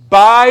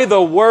 by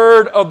the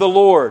word of the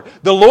Lord.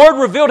 The Lord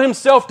revealed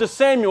Himself to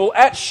Samuel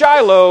at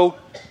Shiloh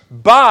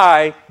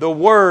by the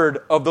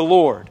word of the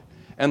Lord.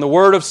 And the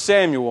word of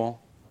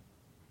Samuel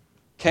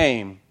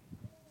came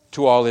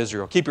to all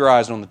Israel. Keep your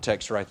eyes on the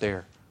text right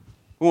there.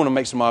 We want to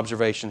make some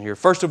observation here.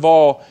 First of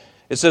all,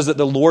 it says that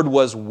the Lord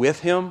was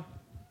with him.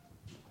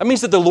 That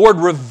means that the Lord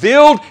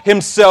revealed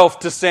Himself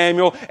to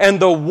Samuel, and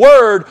the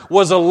Word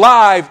was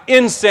alive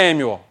in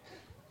Samuel.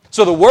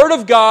 So the Word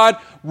of God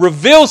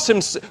reveals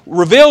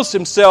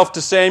Himself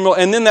to Samuel,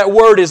 and then that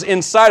Word is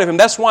inside of him.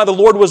 That's why the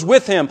Lord was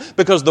with him,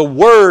 because the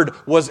Word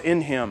was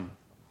in him.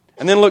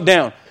 And then look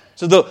down.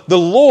 So the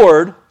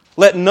Lord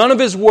let none of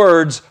His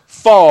words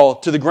fall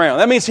to the ground.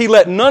 That means He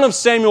let none of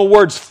Samuel's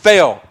words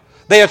fail.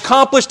 They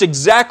accomplished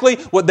exactly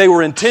what they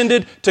were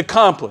intended to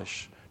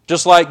accomplish,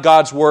 just like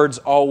God's words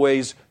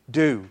always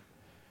do.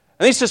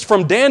 And He says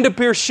from Dan to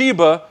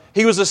Beersheba,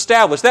 He was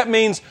established. That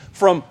means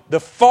from the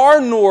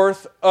far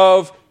north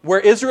of where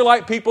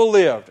Israelite people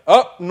lived,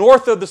 up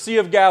north of the Sea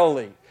of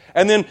Galilee,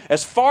 and then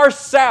as far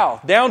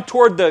south, down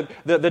toward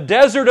the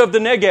desert of the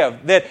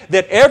Negev,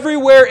 that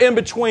everywhere in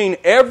between,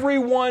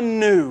 everyone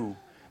knew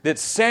that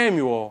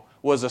Samuel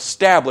was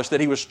established, that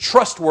he was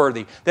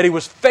trustworthy, that he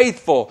was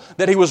faithful,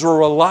 that he was a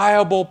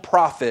reliable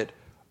prophet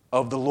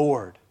of the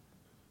Lord.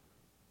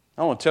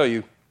 I want to tell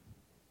you,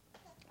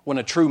 when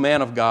a true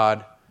man of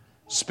God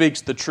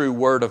speaks the true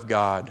word of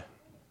God,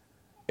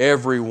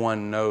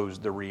 everyone knows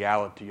the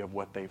reality of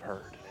what they've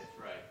heard. That's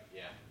right,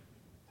 yeah.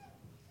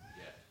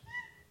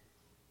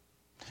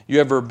 You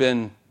ever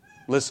been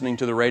listening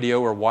to the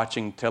radio or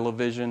watching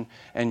television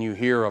and you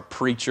hear a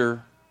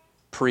preacher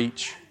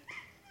preach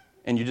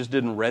and you just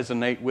didn't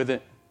resonate with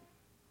it?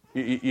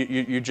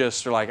 You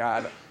just are like,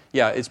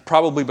 yeah, it's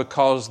probably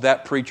because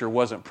that preacher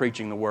wasn't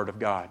preaching the Word of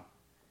God.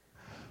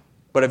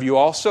 But have you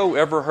also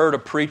ever heard a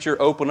preacher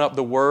open up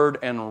the Word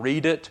and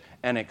read it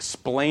and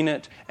explain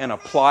it and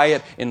apply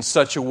it in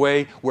such a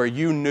way where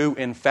you knew,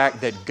 in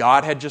fact, that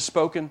God had just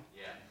spoken?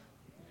 Yeah.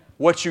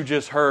 What you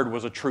just heard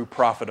was a true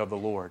prophet of the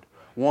Lord,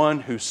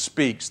 one who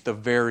speaks the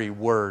very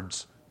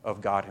words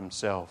of God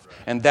Himself.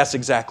 And that's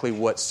exactly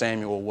what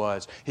Samuel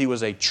was. He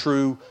was a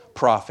true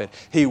prophet.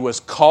 He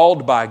was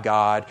called by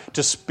God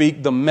to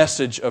speak the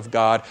message of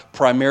God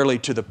primarily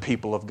to the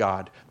people of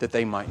God, that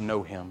they might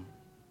know Him.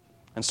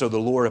 And so the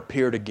Lord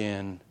appeared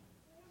again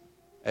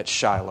at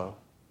Shiloh.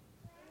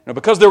 Now,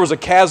 because there was a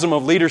chasm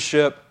of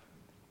leadership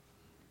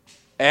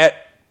at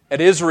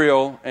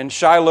Israel and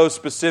Shiloh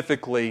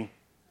specifically,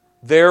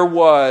 there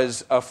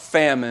was a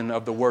famine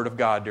of the Word of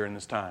God during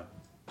this time.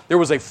 There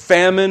was a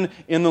famine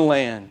in the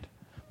land.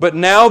 But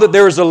now that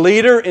there is a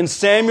leader in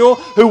Samuel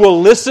who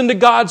will listen to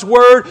God's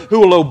Word, who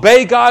will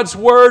obey God's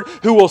Word,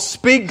 who will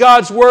speak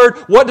God's Word,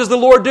 what does the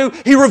Lord do?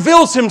 He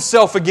reveals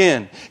Himself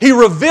again. He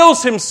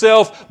reveals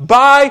Himself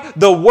by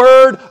the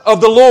Word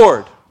of the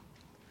Lord.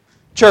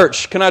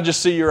 Church, can I just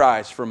see your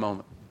eyes for a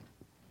moment?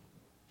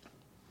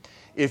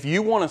 If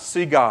you want to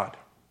see God,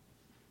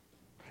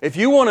 if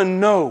you want to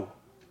know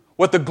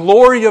what the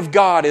glory of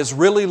God is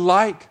really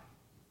like,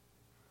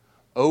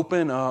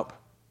 open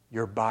up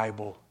your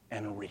Bible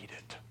and read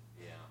it.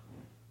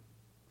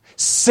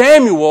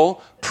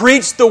 Samuel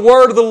preached the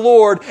word of the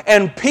Lord,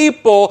 and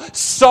people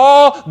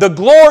saw the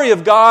glory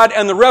of God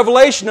and the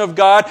revelation of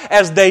God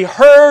as they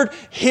heard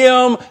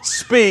him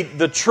speak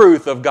the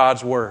truth of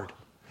God's word.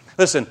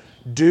 Listen,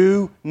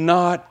 do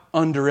not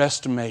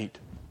underestimate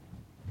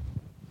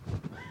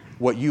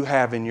what you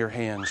have in your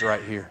hands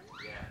right here.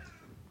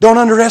 Don't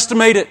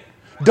underestimate it.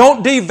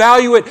 Don't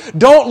devalue it.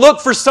 Don't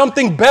look for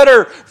something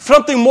better,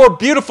 something more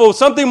beautiful,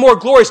 something more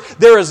glorious.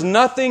 There is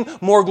nothing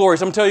more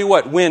glorious. I'm going to tell you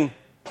what,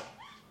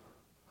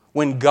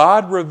 when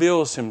God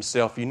reveals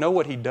Himself, you know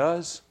what He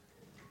does?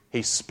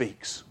 He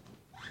speaks.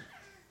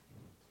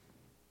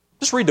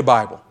 Just read the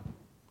Bible.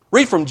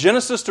 Read from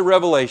Genesis to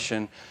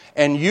Revelation,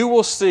 and you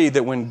will see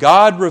that when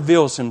God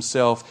reveals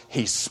Himself,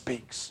 He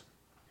speaks.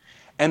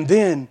 And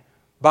then,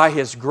 by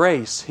His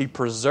grace, He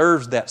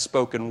preserves that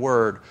spoken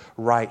word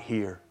right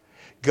here.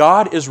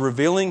 God is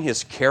revealing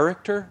His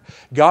character.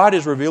 God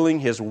is revealing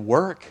His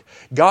work.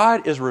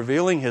 God is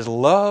revealing His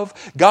love.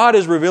 God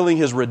is revealing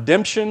His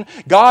redemption.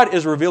 God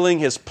is revealing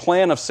His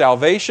plan of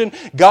salvation.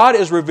 God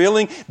is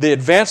revealing the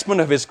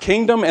advancement of His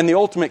kingdom and the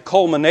ultimate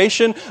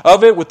culmination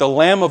of it with the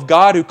Lamb of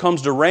God who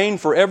comes to reign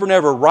forever and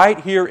ever right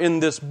here in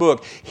this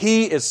book.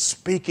 He is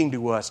speaking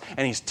to us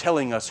and He's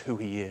telling us who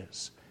He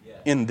is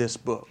in this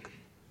book.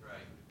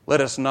 Let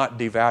us not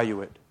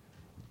devalue it.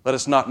 Let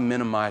us not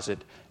minimize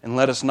it. And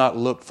let us not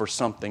look for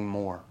something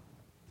more.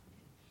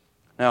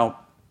 Now,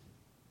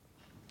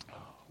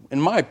 in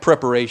my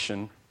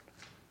preparation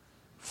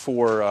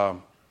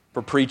for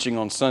preaching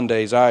on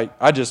Sundays,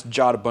 I just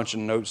jot a bunch of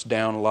notes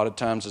down a lot of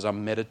times as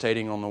I'm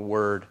meditating on the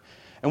Word.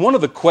 And one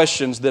of the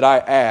questions that I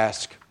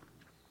ask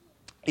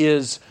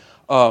is,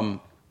 how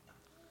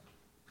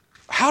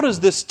does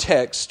this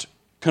text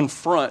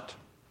confront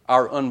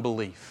our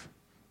unbelief?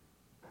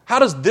 How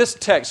does this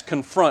text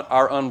confront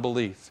our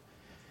unbelief?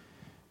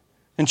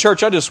 And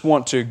church, I just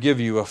want to give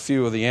you a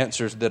few of the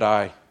answers that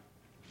I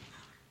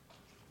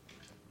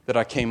that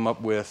I came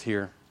up with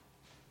here.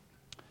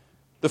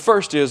 The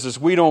first is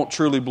we don't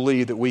truly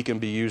believe that we can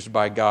be used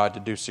by God to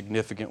do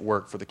significant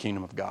work for the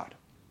kingdom of God.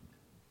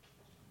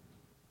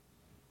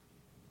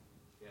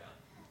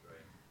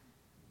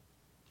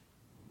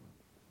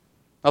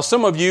 Now,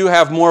 some of you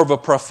have more of a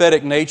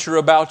prophetic nature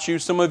about you.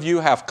 Some of you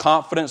have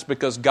confidence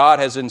because God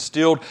has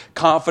instilled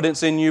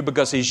confidence in you,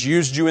 because He's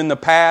used you in the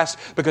past,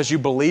 because you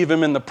believe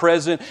Him in the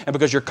present, and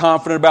because you're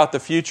confident about the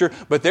future.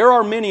 But there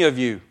are many of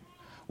you,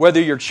 whether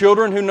you're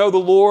children who know the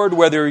Lord,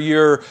 whether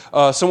you're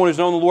someone who's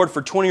known the Lord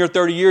for 20 or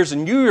 30 years,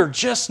 and you are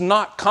just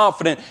not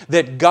confident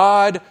that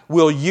God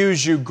will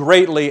use you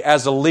greatly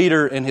as a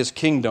leader in His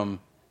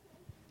kingdom.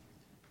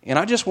 And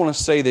I just want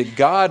to say that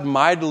God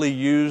mightily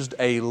used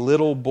a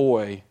little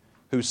boy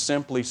who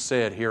simply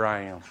said, "Here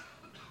I am."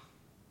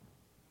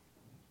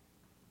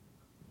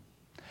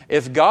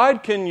 If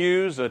God can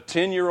use a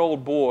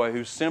 10-year-old boy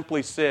who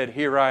simply said,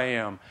 "Here I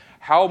am,"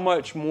 how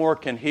much more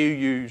can He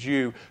use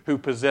you who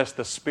possess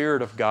the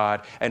Spirit of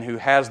God and who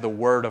has the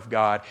Word of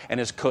God and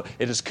it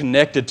is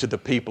connected to the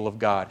people of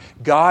God?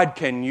 God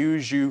can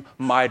use you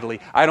mightily.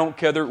 I don't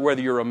care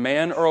whether you're a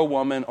man or a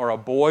woman or a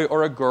boy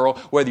or a girl,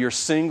 whether you're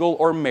single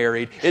or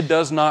married. It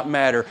does not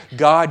matter.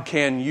 God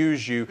can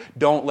use you.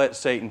 Don't let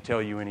Satan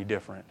tell you any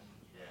different.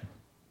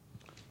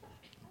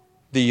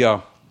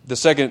 The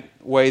second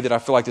way that I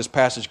feel like this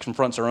passage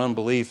confronts our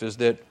unbelief is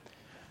that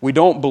we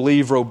don't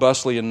believe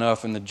robustly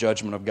enough in the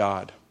judgment of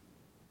God.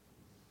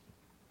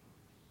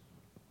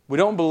 We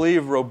don't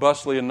believe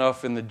robustly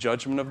enough in the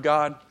judgment of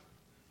God,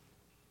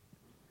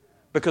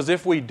 because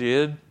if we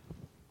did,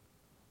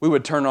 we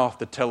would turn off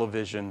the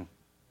television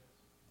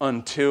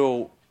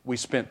until we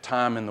spent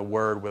time in the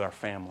Word with our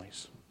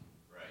families.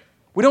 Right.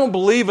 We don't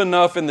believe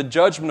enough in the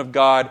judgment of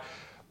God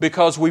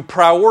because we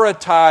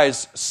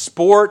prioritize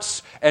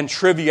sports and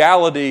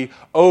triviality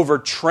over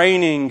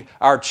training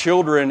our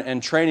children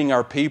and training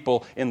our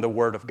people in the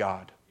Word of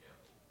God.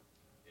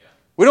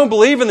 We don't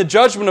believe in the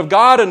judgment of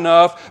God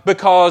enough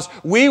because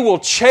we will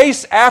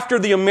chase after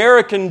the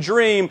American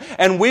dream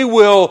and we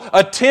will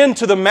attend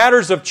to the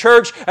matters of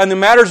church and the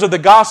matters of the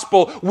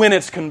gospel when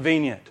it's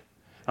convenient.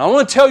 And I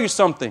want to tell you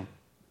something.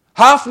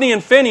 Hophni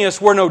and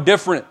Phinehas were no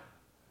different.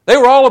 They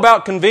were all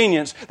about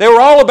convenience. They were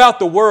all about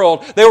the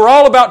world. They were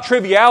all about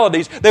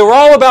trivialities. They were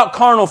all about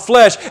carnal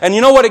flesh. And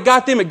you know what it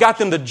got them? It got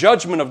them the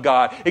judgment of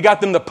God. It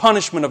got them the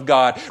punishment of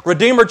God.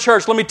 Redeemer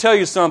Church, let me tell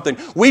you something.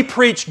 We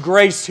preach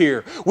grace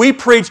here. We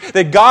preach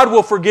that God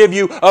will forgive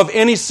you of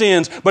any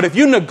sins. But if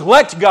you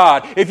neglect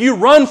God, if you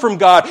run from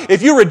God,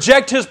 if you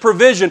reject His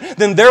provision,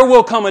 then there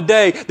will come a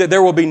day that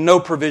there will be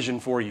no provision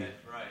for you.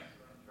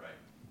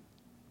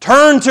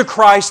 Turn to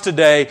Christ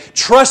today,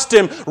 trust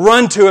Him,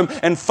 run to Him,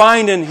 and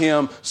find in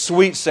Him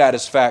sweet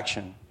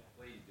satisfaction.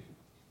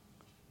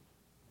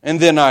 And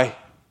then I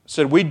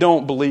said, we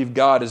don't believe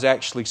God is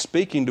actually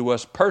speaking to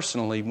us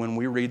personally when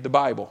we read the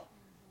Bible.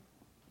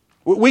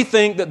 We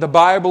think that the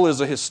Bible is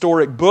a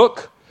historic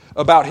book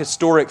about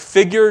historic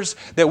figures,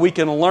 that we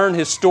can learn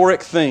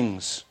historic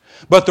things.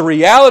 But the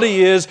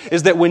reality is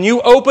that when you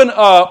open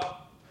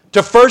up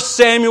to 1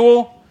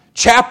 Samuel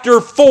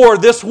chapter 4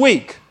 this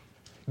week,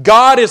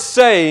 God is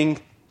saying,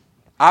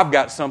 I've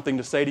got something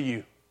to say to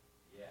you.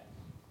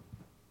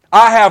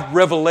 I have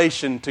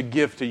revelation to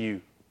give to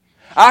you.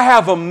 I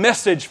have a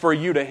message for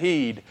you to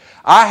heed.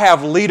 I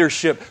have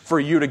leadership for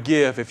you to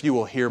give if you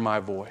will hear my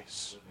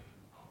voice.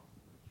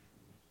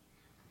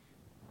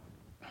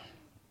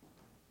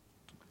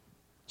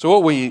 So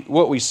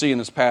what we see in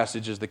this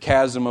passage is the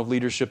chasm of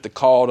leadership, the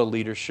call to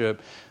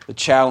leadership, the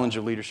challenge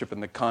of leadership,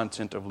 and the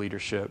content of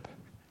leadership.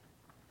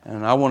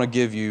 And I want to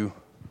give you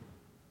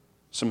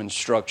some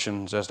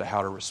instructions as to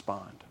how to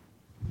respond.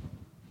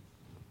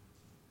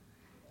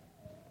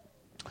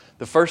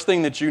 The first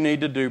thing that you need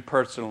to do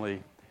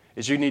personally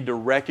is you need to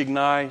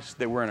recognize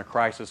that we're in a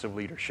crisis of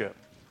leadership.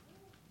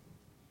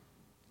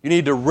 You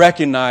need to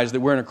recognize that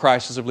we're in a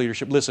crisis of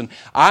leadership. Listen,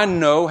 I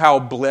know how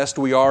blessed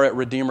we are at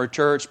Redeemer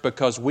Church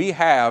because we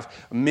have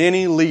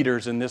many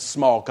leaders in this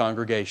small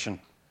congregation.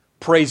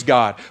 Praise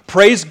God.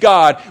 Praise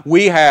God,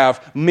 we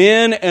have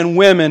men and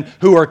women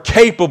who are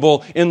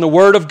capable in the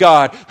Word of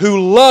God,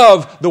 who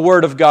love the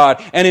Word of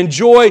God, and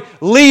enjoy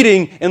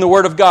leading in the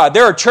Word of God.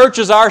 There are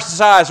churches our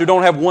size who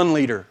don't have one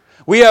leader.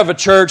 We have a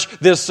church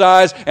this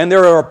size, and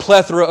there are a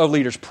plethora of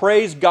leaders.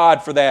 Praise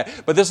God for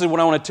that. But this is what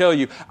I want to tell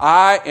you.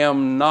 I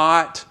am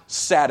not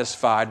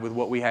satisfied with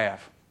what we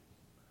have.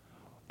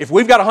 If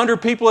we've got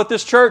 100 people at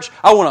this church,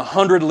 I want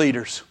 100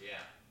 leaders.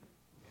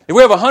 If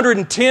we have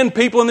 110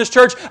 people in this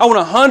church, I want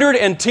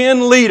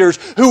 110 leaders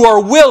who are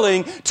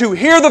willing to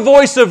hear the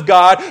voice of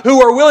God, who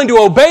are willing to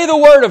obey the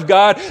Word of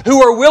God,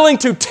 who are willing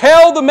to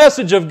tell the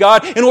message of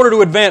God in order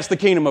to advance the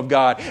kingdom of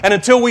God. And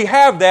until we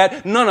have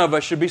that, none of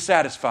us should be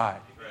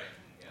satisfied.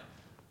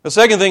 The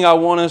second thing I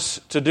want us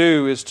to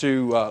do is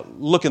to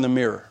look in the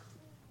mirror.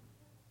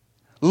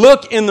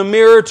 Look in the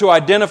mirror to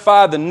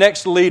identify the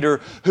next leader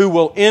who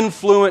will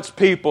influence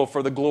people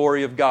for the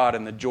glory of God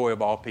and the joy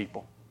of all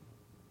people.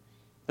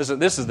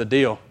 This is the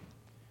deal.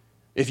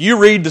 If you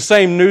read the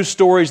same news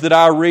stories that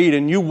I read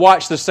and you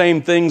watch the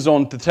same things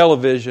on the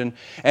television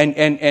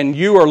and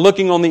you are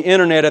looking on the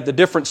internet at the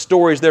different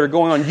stories that are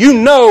going on, you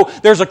know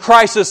there's a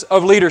crisis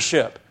of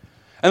leadership.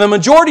 And the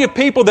majority of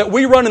people that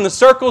we run in the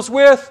circles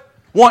with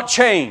want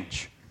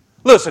change.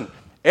 Listen,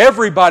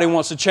 everybody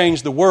wants to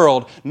change the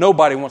world.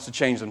 Nobody wants to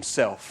change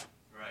themselves.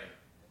 Right.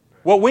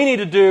 What we need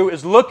to do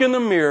is look in the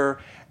mirror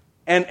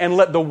and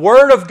let the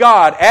Word of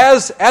God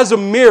as a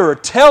mirror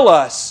tell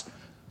us,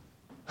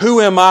 who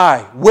am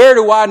I? Where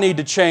do I need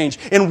to change?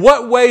 In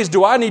what ways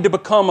do I need to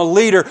become a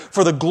leader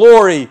for the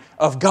glory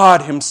of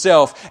God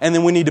Himself? And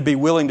then we need to be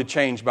willing to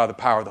change by the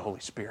power of the Holy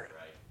Spirit.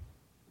 Right.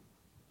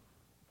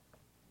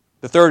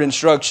 The third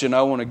instruction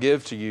I want to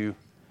give to you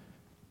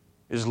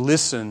is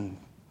listen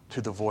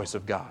to the voice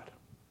of God.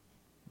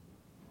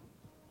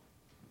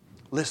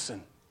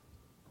 Listen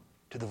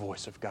to the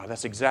voice of God.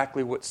 That's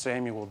exactly what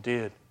Samuel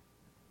did.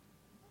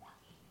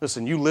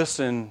 Listen, you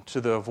listen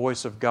to the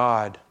voice of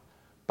God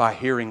by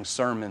hearing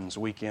sermons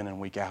week in and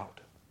week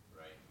out.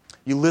 Right.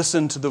 You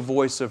listen to the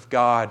voice of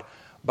God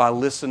by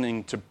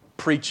listening to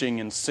preaching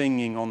and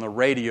singing on the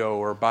radio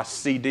or by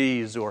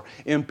CDs or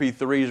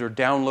MP3s or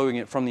downloading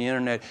it from the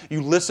internet.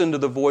 You listen to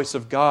the voice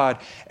of God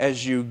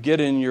as you get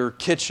in your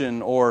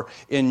kitchen or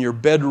in your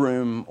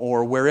bedroom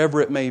or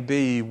wherever it may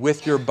be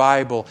with your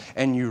Bible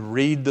and you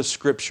read the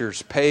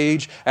Scriptures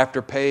page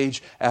after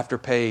page after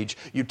page.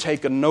 You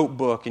take a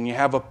notebook and you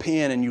have a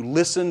pen and you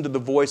listen to the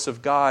voice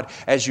of God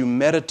as you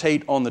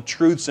meditate on the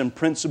truths and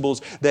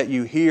principles that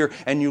you hear,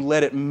 and you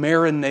let it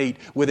marinate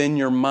within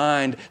your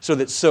mind so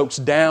that it soaks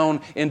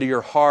down into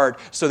your heart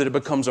so that it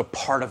becomes a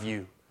part of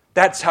you.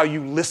 That's how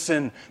you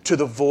listen to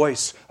the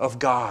voice of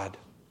God.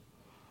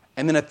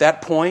 And then at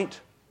that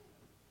point,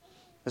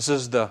 this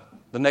is the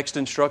next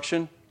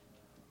instruction,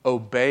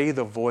 obey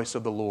the voice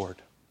of the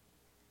Lord.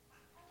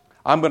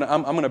 I'm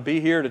going to be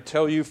here to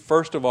tell you,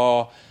 first of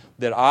all,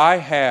 that I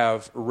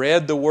have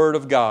read the Word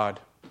of God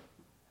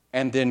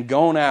and then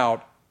gone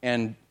out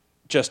and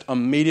just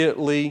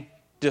immediately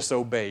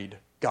disobeyed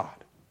God.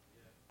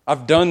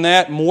 I've done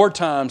that more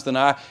times than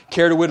I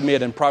care to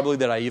admit, and probably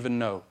that I even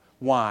know.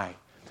 Why?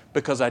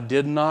 Because I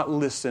did not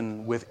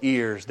listen with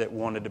ears that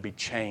wanted to be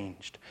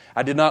changed.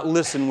 I did not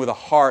listen with a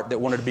heart that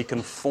wanted to be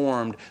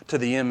conformed to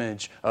the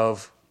image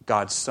of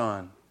God's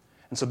Son.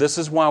 And so this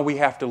is why we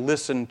have to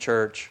listen,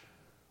 church,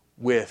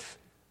 with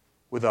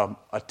a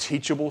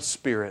teachable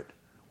spirit,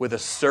 with a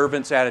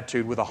servant's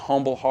attitude, with a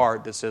humble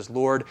heart that says,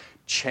 Lord,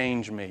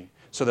 change me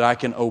so that I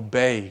can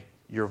obey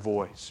your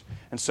voice.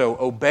 And so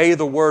obey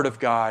the Word of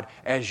God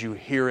as you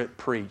hear it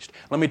preached.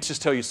 Let me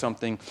just tell you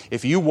something.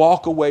 If you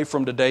walk away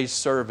from today's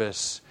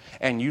service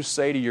and you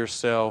say to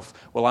yourself,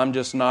 well, I'm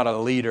just not a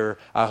leader,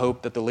 I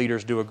hope that the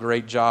leaders do a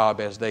great job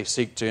as they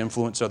seek to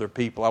influence other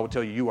people, I will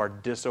tell you, you are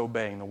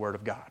disobeying the Word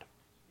of God.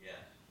 Yes.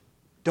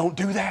 Don't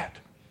do that.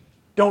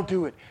 Don't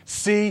do it.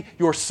 See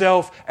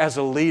yourself as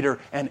a leader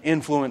and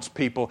influence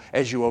people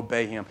as you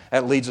obey Him.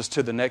 That leads us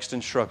to the next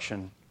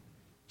instruction.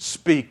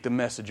 Speak the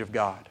message of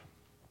God.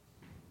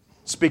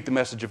 Speak the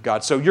message of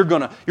God. So you're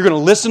going to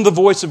listen to the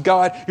voice of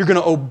God, you're going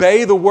to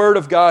obey the Word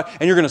of God,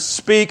 and you're going to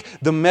speak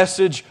the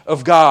message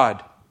of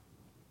God.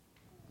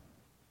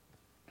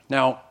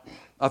 Now,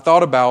 I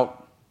thought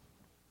about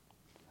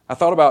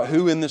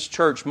who in this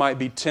church might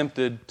be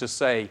tempted to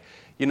say,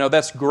 you know,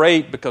 that's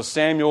great because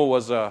Samuel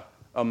was a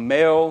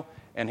male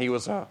and he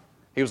was a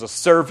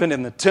servant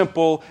in the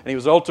temple and he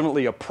was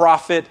ultimately a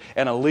prophet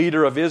and a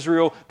leader of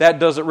Israel. That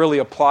doesn't really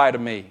apply to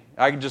me.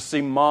 I can just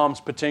see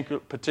moms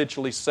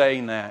potentially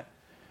saying that.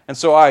 And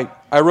so I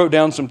wrote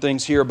down some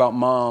things here about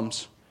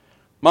moms.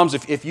 Moms,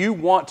 if you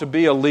want to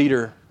be a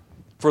leader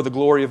for the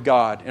glory of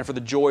God and for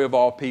the joy of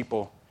all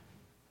people,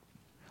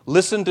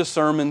 listen to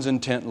sermons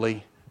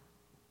intently.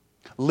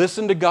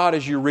 Listen to God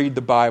as you read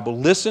the Bible.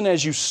 Listen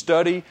as you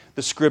study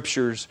the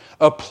Scriptures.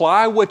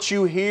 Apply what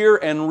you hear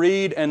and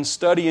read and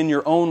study in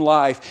your own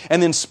life.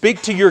 And then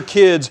speak to your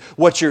kids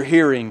what you're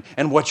hearing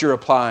and what you're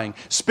applying.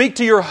 Speak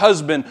to your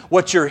husband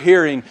what you're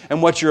hearing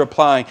and what you're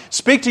applying.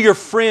 Speak to your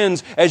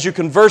friends as you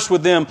converse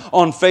with them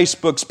on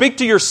Facebook. Speak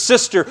to your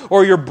sister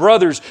or your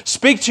brothers.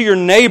 Speak to your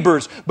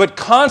neighbors. But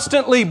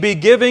constantly be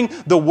giving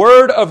the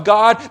Word of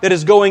God that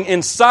is going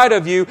inside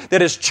of you,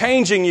 that is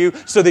changing you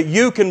so that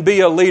you can be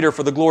a leader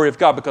for the glory of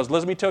God. Because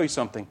let me tell you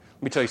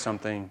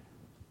something.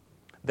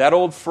 That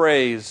old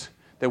phrase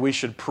that we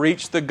should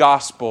preach the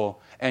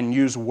gospel and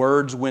use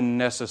words when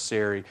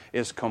necessary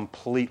is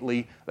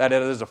that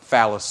is a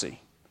fallacy.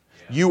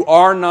 Yeah. You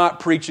are not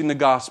preaching the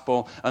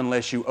gospel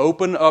unless you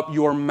open up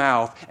your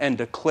mouth and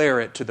declare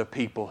it to the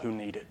people who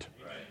need it.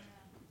 Right.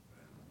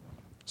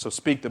 So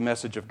speak the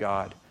message of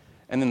God.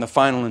 And then the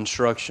final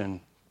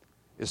instruction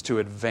is to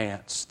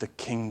advance the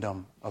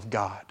kingdom of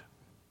God.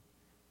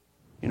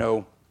 You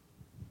know,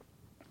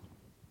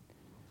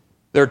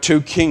 there are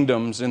two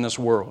kingdoms in this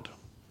world.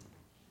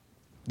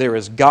 There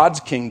is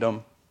God's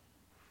kingdom,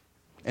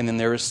 and then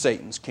there is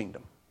Satan's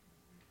kingdom.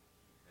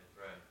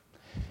 That's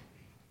right.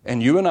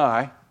 And you and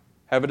I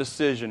have a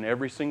decision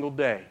every single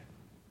day.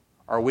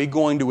 Are we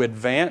going to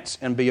advance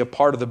and be a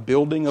part of the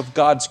building of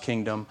God's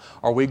kingdom?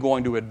 Or are we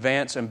going to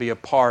advance and be a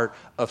part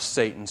of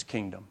Satan's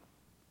kingdom?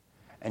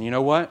 And you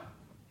know what?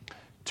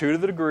 To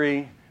the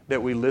degree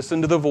that we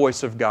listen to the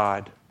voice of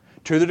God,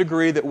 to the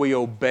degree that we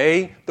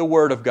obey the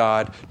Word of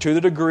God, to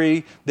the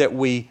degree that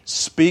we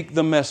speak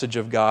the message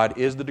of God,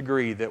 is the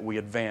degree that we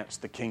advance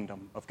the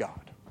kingdom of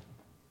God.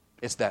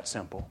 It's that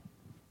simple.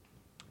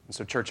 And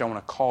so, church, I want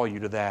to call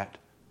you to that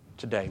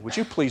today. Would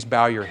you please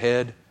bow your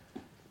head?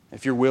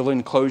 If you're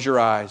willing, close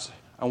your eyes.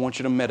 I want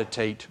you to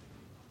meditate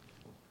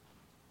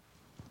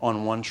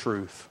on one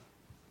truth.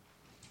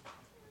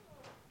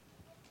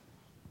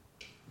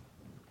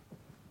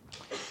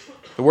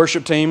 The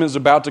worship team is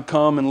about to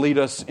come and lead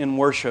us in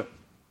worship.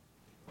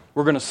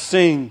 We're going to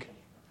sing.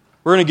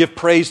 We're going to give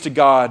praise to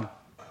God.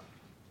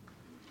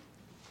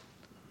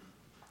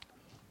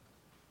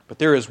 But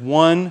there is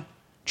one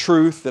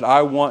truth that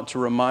I want to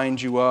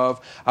remind you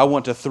of. I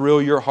want to thrill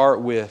your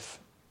heart with.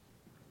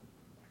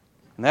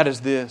 And that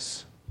is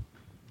this.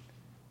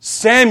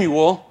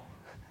 Samuel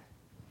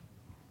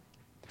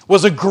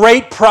was a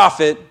great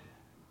prophet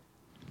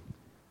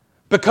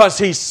because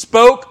he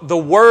spoke the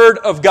Word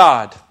of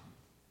God.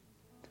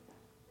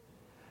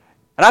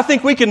 And I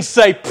think we can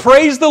say,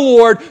 praise the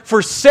Lord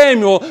for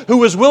Samuel, who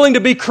was willing to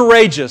be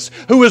courageous,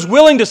 who was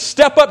willing to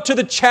step up to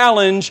the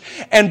challenge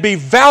and be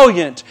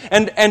valiant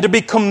and to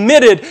be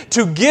committed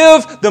to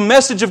give the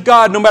message of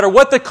God no matter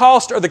what the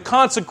cost or the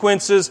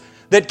consequences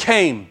that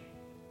came.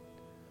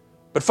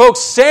 But folks,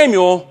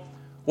 Samuel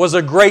was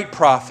a great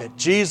prophet.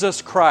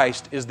 Jesus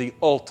Christ is the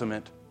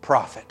ultimate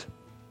prophet.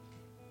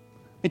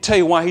 Let me tell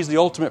you why He's the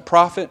ultimate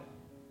prophet.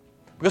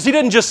 Because He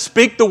didn't just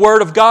speak the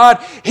Word of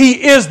God,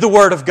 He is the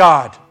Word of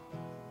God.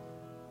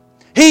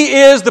 He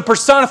is the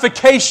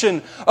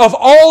personification of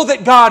all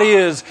that God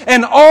is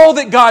and all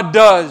that God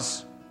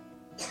does.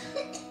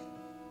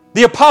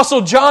 The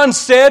Apostle John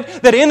said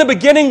that in the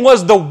beginning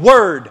was the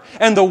Word,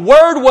 and the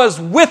Word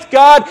was with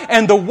God,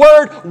 and the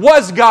Word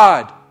was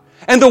God.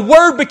 And the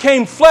Word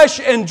became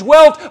flesh and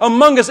dwelt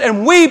among us,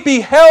 and we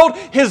beheld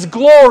His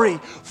glory,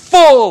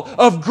 full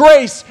of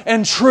grace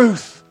and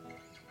truth.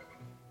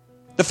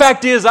 The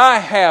fact is, I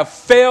have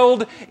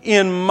failed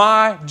in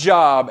my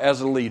job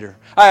as a leader.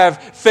 I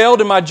have failed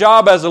in my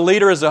job as a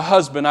leader as a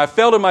husband. I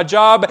failed in my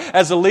job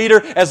as a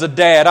leader as a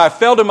dad. I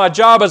failed in my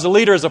job as a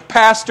leader as a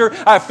pastor.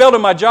 I failed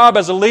in my job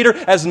as a leader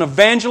as an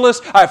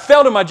evangelist. I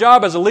failed in my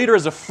job as a leader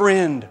as a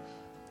friend.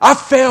 I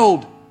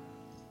failed.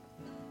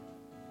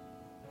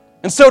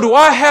 And so do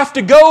I have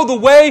to go the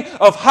way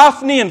of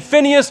Hophni and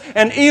Phinehas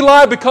and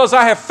Eli because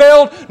I have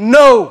failed?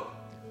 No.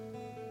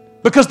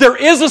 Because there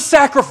is a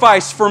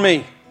sacrifice for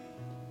me.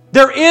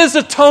 There is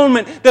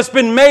atonement that's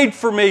been made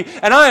for me,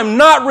 and I am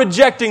not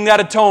rejecting that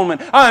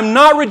atonement. I am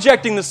not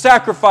rejecting the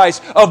sacrifice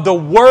of the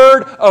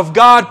Word of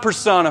God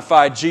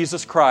personified,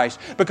 Jesus Christ.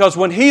 Because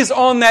when He's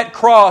on that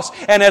cross,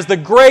 and as the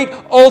great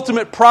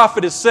ultimate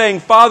prophet is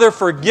saying, Father,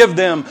 forgive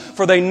them,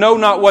 for they know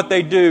not what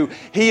they do,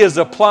 He is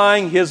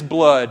applying His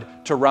blood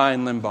to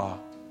Ryan Limbaugh.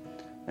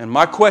 And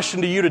my question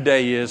to you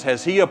today is,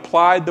 has He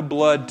applied the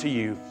blood to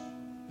you?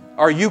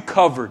 Are you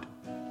covered?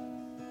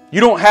 You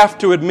don't have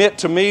to admit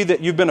to me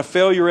that you've been a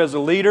failure as a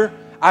leader.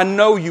 I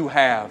know you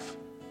have.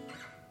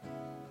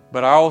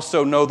 But I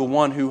also know the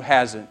one who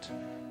hasn't.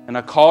 And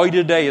I call you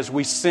today as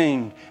we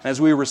sing, as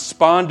we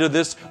respond to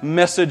this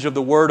message of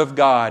the Word of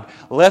God,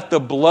 let the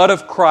blood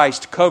of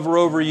Christ cover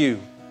over you.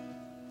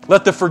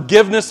 Let the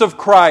forgiveness of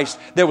Christ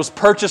that was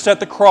purchased at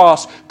the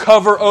cross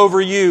cover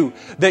over you,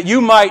 that you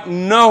might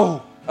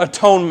know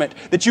atonement,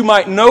 that you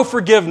might know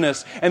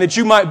forgiveness, and that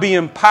you might be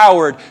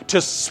empowered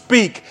to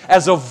speak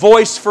as a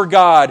voice for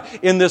God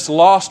in this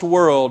lost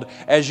world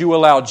as you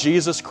allow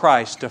Jesus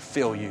Christ to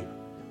fill you.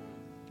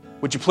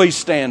 Would you please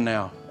stand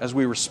now as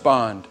we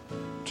respond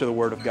to the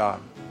Word of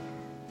God?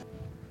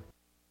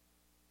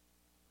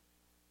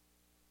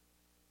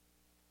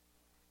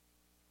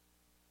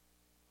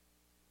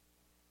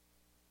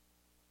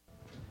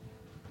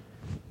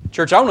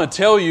 Church, I want to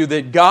tell you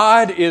that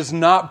God is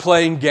not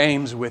playing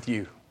games with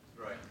you.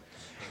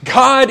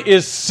 God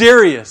is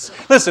serious.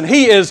 Listen,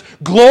 He is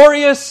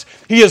glorious.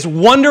 He is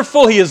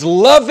wonderful. He is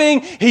loving.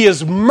 He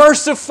is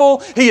merciful.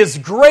 He is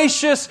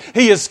gracious.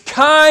 He is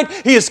kind.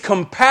 He is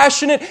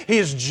compassionate. He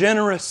is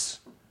generous.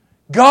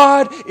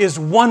 God is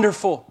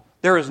wonderful.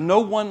 There is no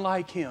one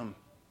like Him.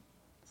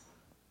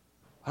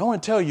 I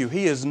want to tell you,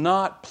 He is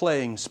not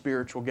playing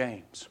spiritual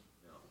games.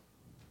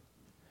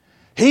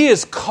 He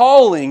is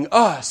calling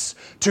us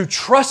to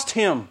trust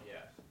Him,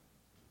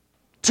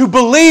 to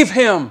believe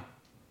Him,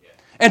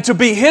 and to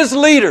be His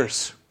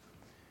leaders.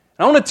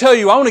 And I want to tell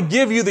you, I want to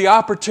give you the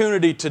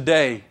opportunity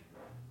today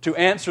to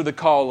answer the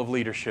call of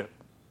leadership.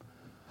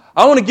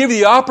 I want to give you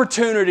the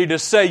opportunity to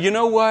say, you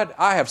know what?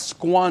 I have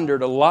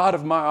squandered a lot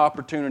of my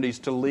opportunities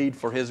to lead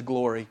for His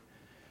glory.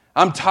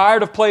 I'm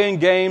tired of playing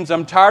games.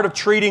 I'm tired of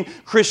treating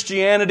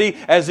Christianity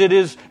as it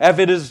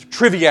is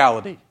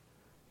triviality.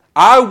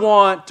 I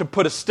want to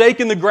put a stake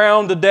in the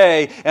ground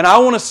today, and I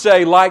want to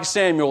say, like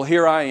Samuel,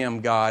 here I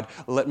am, God.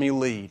 Let me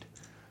lead.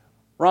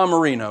 Ron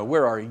Marino,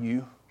 where are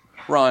you?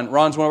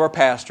 Ron's one of our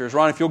pastors.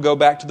 Ron, if you'll go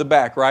back to the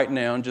back right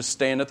now and just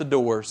stand at the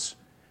doors.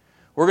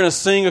 We're going to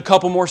sing a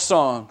couple more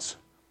songs.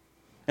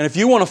 And if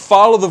you want to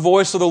follow the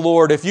voice of the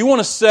Lord, if you want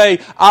to say,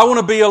 I want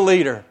to be a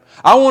leader,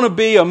 I want to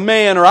be a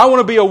man, or I want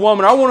to be a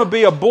woman, or I want to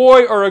be a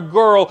boy or a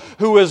girl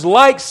who is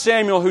like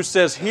Samuel, who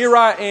says, here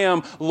I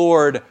am,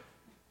 Lord,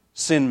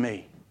 send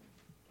me.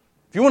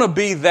 If you want to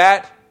be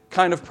that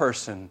kind of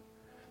person,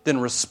 then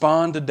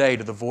respond today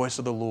to the voice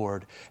of the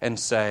Lord and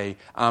say,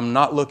 I'm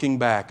not looking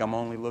back, I'm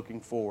only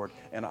looking forward,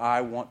 and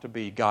I want to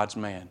be God's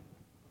man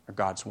or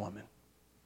God's woman.